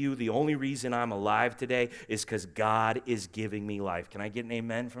speak to you, the only reason I'm alive today is because God is giving me life. Can I get an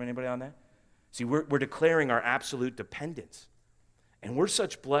amen from anybody on that? See, we're declaring our absolute dependence. And we're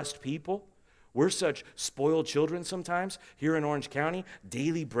such blessed people. We're such spoiled children sometimes here in Orange County.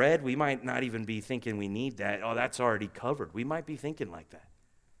 Daily bread, we might not even be thinking we need that. Oh, that's already covered. We might be thinking like that.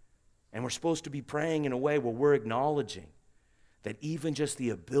 And we're supposed to be praying in a way where we're acknowledging that even just the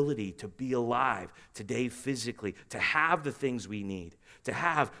ability to be alive today physically, to have the things we need, to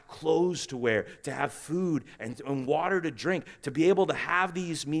have clothes to wear, to have food and water to drink, to be able to have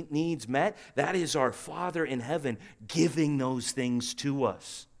these needs met, that is our Father in heaven giving those things to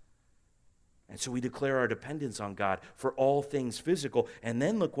us. And so we declare our dependence on God for all things physical. And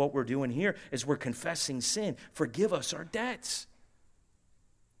then look what we're doing here is we're confessing sin. Forgive us our debts.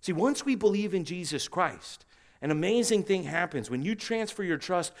 See, once we believe in Jesus Christ, an amazing thing happens when you transfer your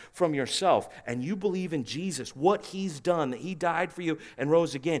trust from yourself and you believe in Jesus, what he's done, that he died for you and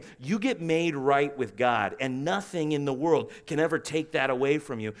rose again. You get made right with God, and nothing in the world can ever take that away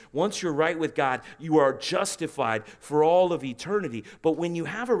from you. Once you're right with God, you are justified for all of eternity. But when you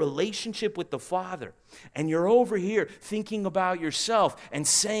have a relationship with the Father and you're over here thinking about yourself and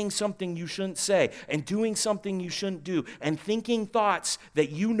saying something you shouldn't say and doing something you shouldn't do and thinking thoughts that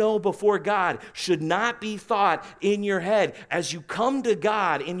you know before God should not be thought in your head, as you come to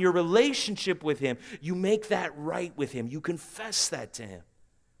God in your relationship with him, you make that right with him. You confess that to him.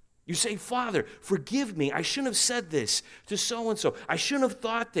 You say, Father, forgive me. I shouldn't have said this to so-and-so. I shouldn't have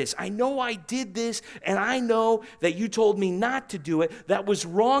thought this. I know I did this, and I know that you told me not to do it. That was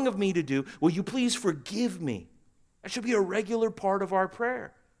wrong of me to do. Will you please forgive me? That should be a regular part of our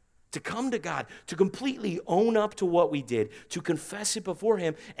prayer. To come to God, to completely own up to what we did, to confess it before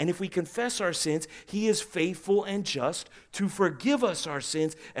him. And if we confess our sins, he is faithful and just to forgive us our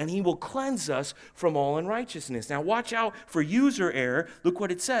sins, and he will cleanse us from all unrighteousness. Now watch out for user error. Look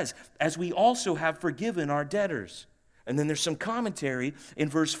what it says. As we also have forgiven our debtors. And then there's some commentary in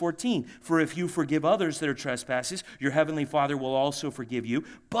verse 14. For if you forgive others their trespasses, your heavenly Father will also forgive you.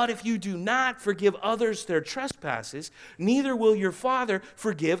 But if you do not forgive others their trespasses, neither will your Father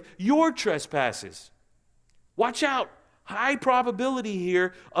forgive your trespasses. Watch out. High probability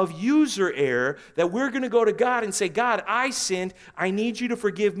here of user error, that we're going to go to God and say, God, I sinned. I need you to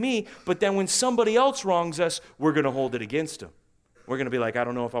forgive me. But then when somebody else wrongs us, we're going to hold it against them. we're going to be like, I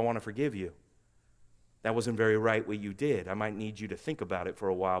don't know if I want to forgive you. That wasn't very right what you did. I might need you to think about it for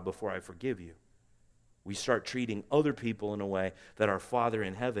a while before I forgive you. We start treating other people in a way that our Father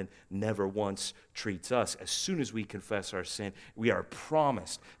in heaven never once treats us. As soon as we confess our sin, we are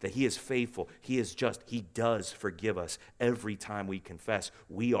promised that He is faithful, He is just, He does forgive us. Every time we confess,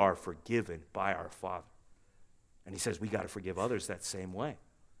 we are forgiven by our Father. And He says we got to forgive others that same way.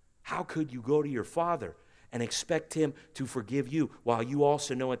 How could you go to your Father and expect Him to forgive you while you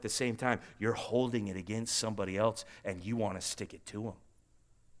also know at the same time you're holding it against somebody else and you want to stick it to Him?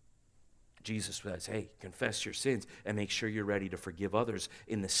 Jesus says, hey, confess your sins and make sure you're ready to forgive others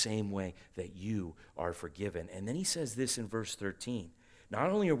in the same way that you are forgiven. And then He says this in verse 13. Not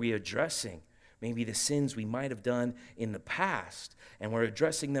only are we addressing maybe the sins we might have done in the past, and we're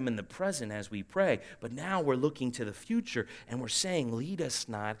addressing them in the present as we pray, but now we're looking to the future, and we're saying, lead us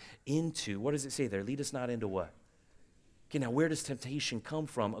not into, what does it say there? Lead us not into what? Okay, now where does temptation come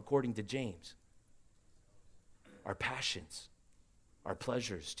from according to James? Our passions, our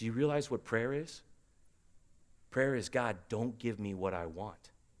pleasures. Do you realize what prayer is? Prayer is, God, don't give me what I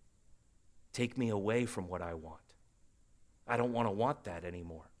want. Take me away from what I want. I don't want to want that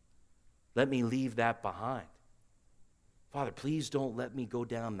anymore. Let me leave that behind. Father, please don't let me go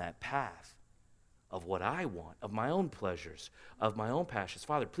down that path of what I want, of my own pleasures, of my own passions.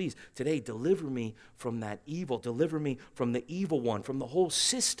 Father, please, today, deliver me from that evil. Deliver me from the evil one, from the whole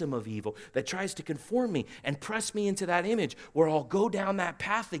system of evil that tries to conform me and press me into that image where I'll go down that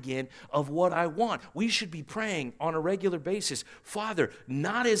path again of what I want. We should be praying on a regular basis, Father,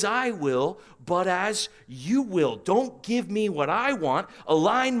 not as I will, but as you will. Don't give me what I want.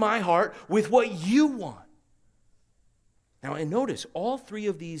 Align my heart with what you want. Now, and notice, all three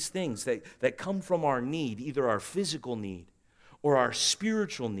of these things that come from our need, either our physical need or our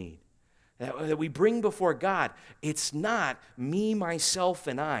spiritual need, that we bring before God, it's not me, myself,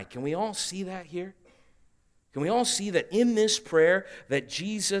 and I. Can we all see that here? Can we all see that in this prayer that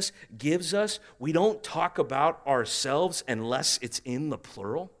Jesus gives us, we don't talk about ourselves unless it's in the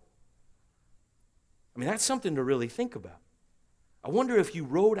plural? I mean, that's something to really think about. I wonder if you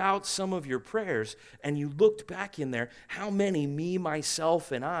wrote out some of your prayers and you looked back in there, how many me,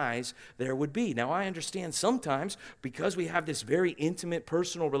 myself, and I's there would be. Now, I understand sometimes because we have this very intimate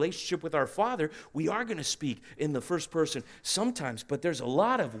personal relationship with our Father, we are going to speak in the first person sometimes, but there's a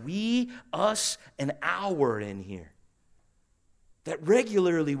lot of we, us, and our in here. That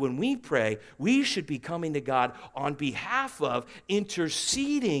regularly when we pray, we should be coming to God on behalf of,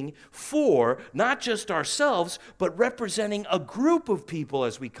 interceding for, not just ourselves, but representing a group of people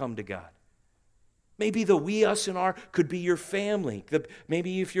as we come to God. Maybe the we, us, and our could be your family.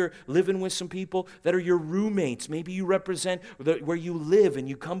 Maybe if you're living with some people that are your roommates, maybe you represent where you live and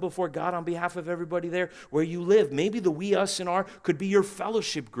you come before God on behalf of everybody there where you live. Maybe the we, us, and our could be your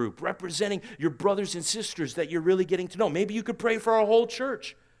fellowship group, representing your brothers and sisters that you're really getting to know. Maybe you could pray for our whole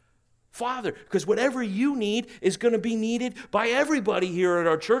church. Father, because whatever you need is going to be needed by everybody here at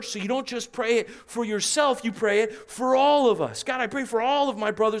our church, so you don't just pray it for yourself, you pray it for all of us. God, I pray for all of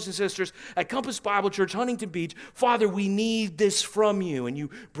my brothers and sisters at Compass Bible Church, Huntington Beach. Father, we need this from you, and you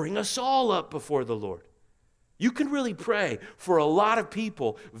bring us all up before the Lord. You can really pray for a lot of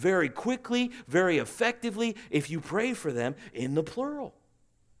people very quickly, very effectively, if you pray for them in the plural.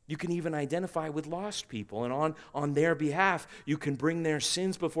 You can even identify with lost people, and on their behalf, you can bring their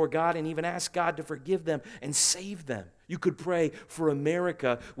sins before God and even ask God to forgive them and save them. You could pray for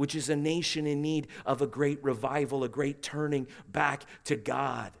America, which is a nation in need of a great revival, a great turning back to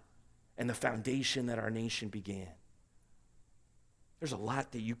God and the foundation that our nation began. There's a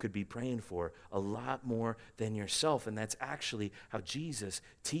lot that you could be praying for, a lot more than yourself, and that's actually how Jesus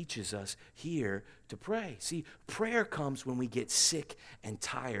teaches us here to pray. See, prayer comes when we get sick and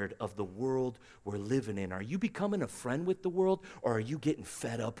tired of the world we're living in. Are you becoming a friend with the world, or are you getting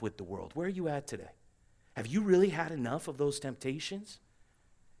fed up with the world? Where are you at today? Have you really had enough of those temptations?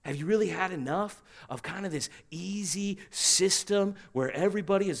 Have you really had enough of kind of this easy system where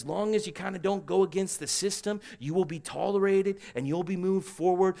everybody, as long as you kind of don't go against the system, you will be tolerated and you'll be moved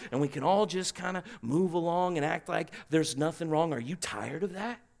forward and we can all just kind of move along and act like there's nothing wrong? Are you tired of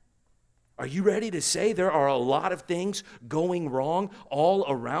that? Are you ready to say there are a lot of things going wrong all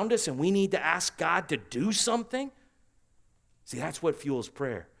around us and we need to ask God to do something? See, that's what fuels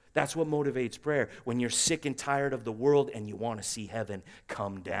prayer. That's what motivates prayer. When you're sick and tired of the world and you want to see heaven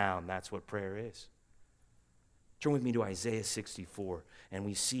come down, that's what prayer is. Turn with me to Isaiah 64, and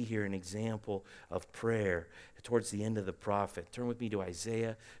we see here an example of prayer towards the end of the prophet. Turn with me to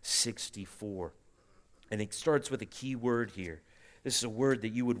Isaiah 64, and it starts with a key word here. This is a word that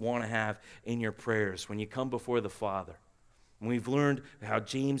you would want to have in your prayers when you come before the Father. And we've learned how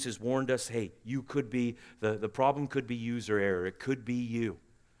James has warned us, hey, you could be, the problem could be user error. It could be you.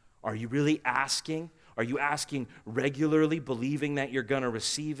 Are you really asking? Are you asking regularly, believing that you're going to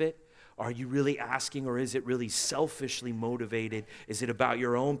receive it? Are you really asking, or is it really selfishly motivated? Is it about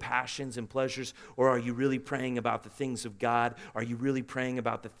your own passions and pleasures, or are you really praying about the things of God? Are you really praying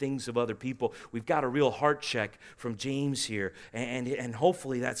about the things of other people? We've got a real heart check from James here, and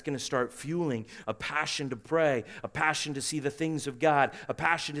hopefully that's going to start fueling a passion to pray, a passion to see the things of God, a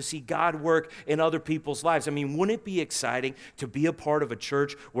passion to see God work in other people's lives. I mean, wouldn't it be exciting to be a part of a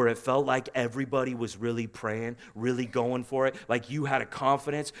church where it felt like everybody was really praying, really going for it, like you had a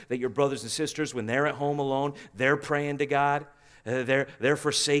confidence that your brothers and sisters, when they're at home alone, they're praying to God. They're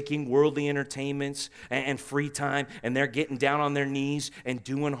forsaking worldly entertainments and free time, and they're getting down on their knees and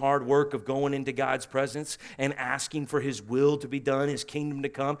doing hard work of going into God's presence and asking for His will to be done, His kingdom to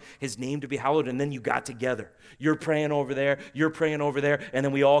come, His name to be hallowed. And then you got together. You're praying over there, you're praying over there, and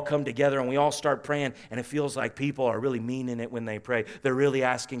then we all come together and we all start praying, and it feels like people are really meaning it when they pray. They're really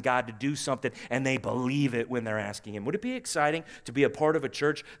asking God to do something, and they believe it when they're asking Him. Would it be exciting to be a part of a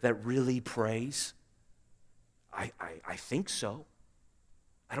church that really prays? I think so.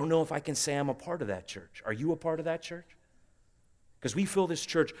 I don't know if I can say I'm a part of that church. Are you a part of that church? Because we fill this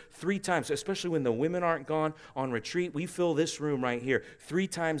church 3 times, especially when the women aren't gone on retreat. We fill this room right here 3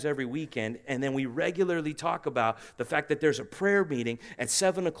 times every weekend, and then we regularly talk about the fact that there's a prayer meeting at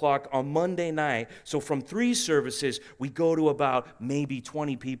 7 o'clock on Monday night. So from 3 services, we go to about maybe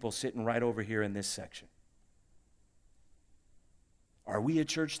 20 people sitting right over here in this section. Are we a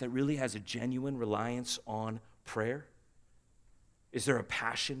church that really has a genuine reliance on prayer? Is there a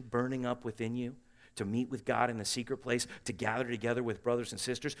passion burning up within you to meet with God in the secret place, to gather together with brothers and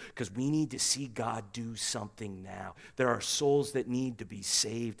sisters? Because we need to see God do something now. There are souls that need to be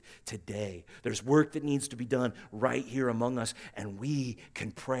saved today. There's work that needs to be done right here among us, and we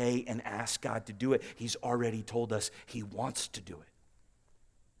can pray and ask God to do it. He's already told us He wants to do it.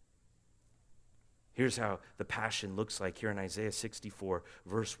 Here's how the passion looks like here in Isaiah 64,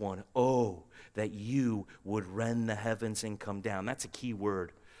 verse 1. Oh, that you would rend the heavens and come down. That's a key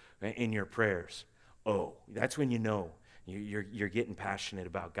word in your prayers. Oh, that's when you know you're getting passionate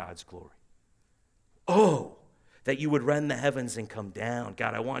about God's glory. Oh, that you would rend the heavens and come down.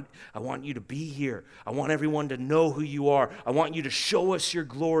 God, I want you to be here. I want everyone to know who you are. I want you to show us your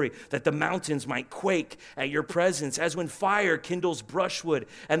glory, that the mountains might quake at your presence, as when fire kindles brushwood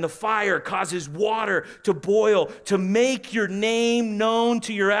and the fire causes water to boil, to make your name known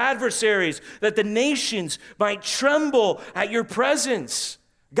to your adversaries, that the nations might tremble at your presence.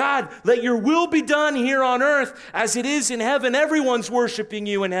 God, let your will be done here on earth as it is in heaven. Everyone's worshiping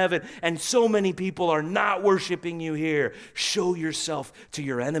you in heaven, and so many people are not worshiping you here. Show yourself to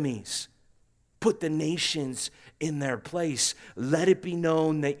your enemies. Put the nations in their place. Let it be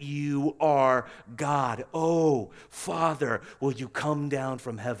known that you are God. Oh, Father, will you come down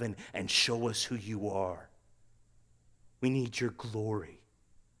from heaven and show us who you are? We need your glory.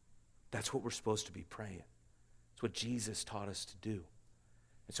 That's what we're supposed to be praying. That's what Jesus taught us to do.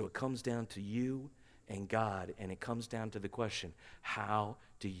 And so it comes down to you and God, and it comes down to the question, how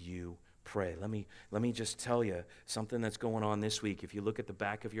do you pray? Let me just tell you something that's going on this week. If you look at the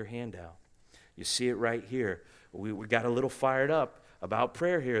back of your handout, you see it right here. We got a little fired up about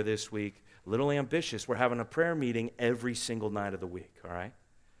prayer here this week, a little ambitious. We're having a prayer meeting every single night of the week, all right?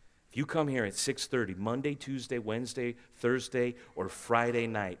 If you come here at 6:30, Monday, Tuesday, Wednesday, Thursday, or Friday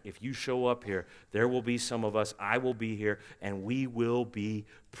night, if you show up here, there will be some of us, I will be here, and we will be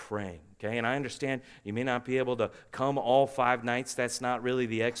praying, okay? And I understand you may not be able to come all 5 nights. That's not really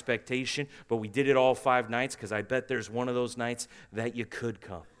the expectation, but we did it all 5 nights because I bet there's one of those nights that you could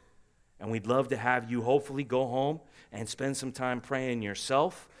come. And we'd love to have you hopefully go home and spend some time praying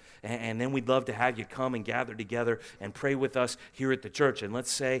yourself. And then we'd love to have you come and gather together and pray with us here at the church. And let's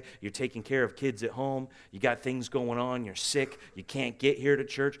say you're taking care of kids at home, you got things going on, you're sick, you can't get here to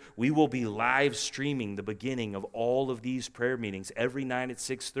church. We will be live streaming the beginning of all of these prayer meetings every night at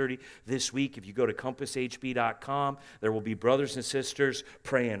 6:30 this week. If you go to compasshb.com, there will be brothers and sisters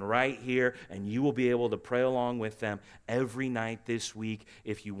praying right here, and you will be able to pray along with them every night this week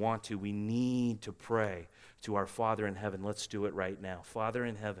if you want to. We need to pray to our Father in heaven. Let's do it right now. Father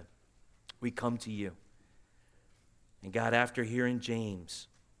in heaven, we come to you. And God, after hearing James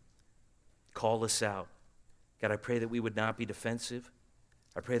call us out, God, I pray that we would not be defensive.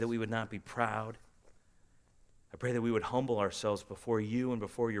 I pray that we would not be proud. I pray that we would humble ourselves before you and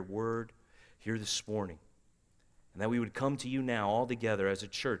before your word here this morning. And that we would come to you now all together as a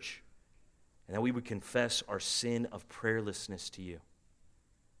church. And that we would confess our sin of prayerlessness to you.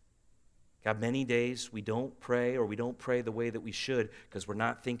 God, many days we don't pray, or we don't pray the way that we should because we're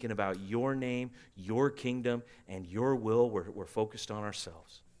not thinking about your name, your kingdom, and your will. We're focused on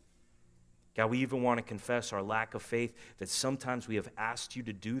ourselves. God, we even want to confess our lack of faith, that sometimes we have asked you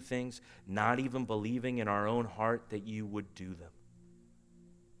to do things, not even believing in our own heart that you would do them.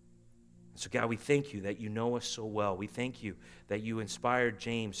 So God, we thank you that you know us so well. We thank you that you inspired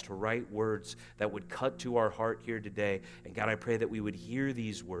James to write words that would cut to our heart here today. And God, I pray that we would hear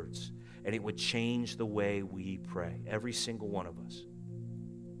these words and it would change the way we pray, every single one of us.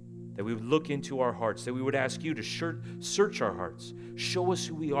 That we would look into our hearts, that we would ask you to search our hearts. Show us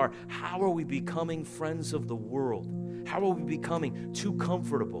who we are. How are we becoming friends of the world? How are we becoming too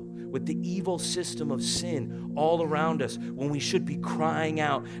comfortable with the evil system of sin all around us when we should be crying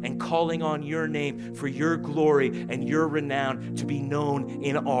out and calling on your name for your glory and your renown to be known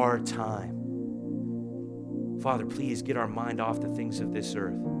in our time? Father, please get our mind off the things of this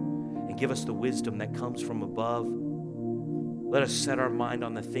earth and give us the wisdom that comes from above. Let us set our mind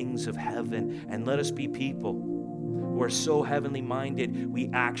on the things of heaven, and let us be people who are so heavenly minded we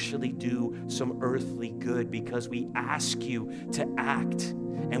actually do some earthly good because we ask you to act,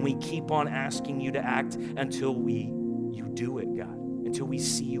 and we keep on asking you to act until you do it, God, until we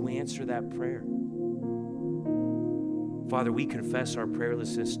see you answer that prayer. Father, we confess our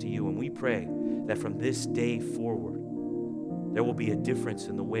prayerlessness to you, and we pray that from this day forward, there will be a difference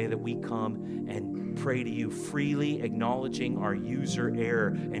in the way that we come and pray to you, freely acknowledging our user error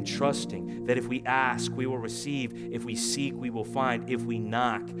and trusting that if we ask, we will receive. If we seek, we will find. If we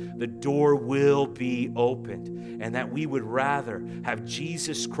knock, the door will be opened. And that we would rather have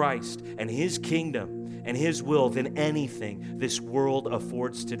Jesus Christ and his kingdom and his will than anything this world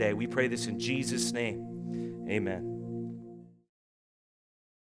affords today. We pray this in Jesus' name. Amen.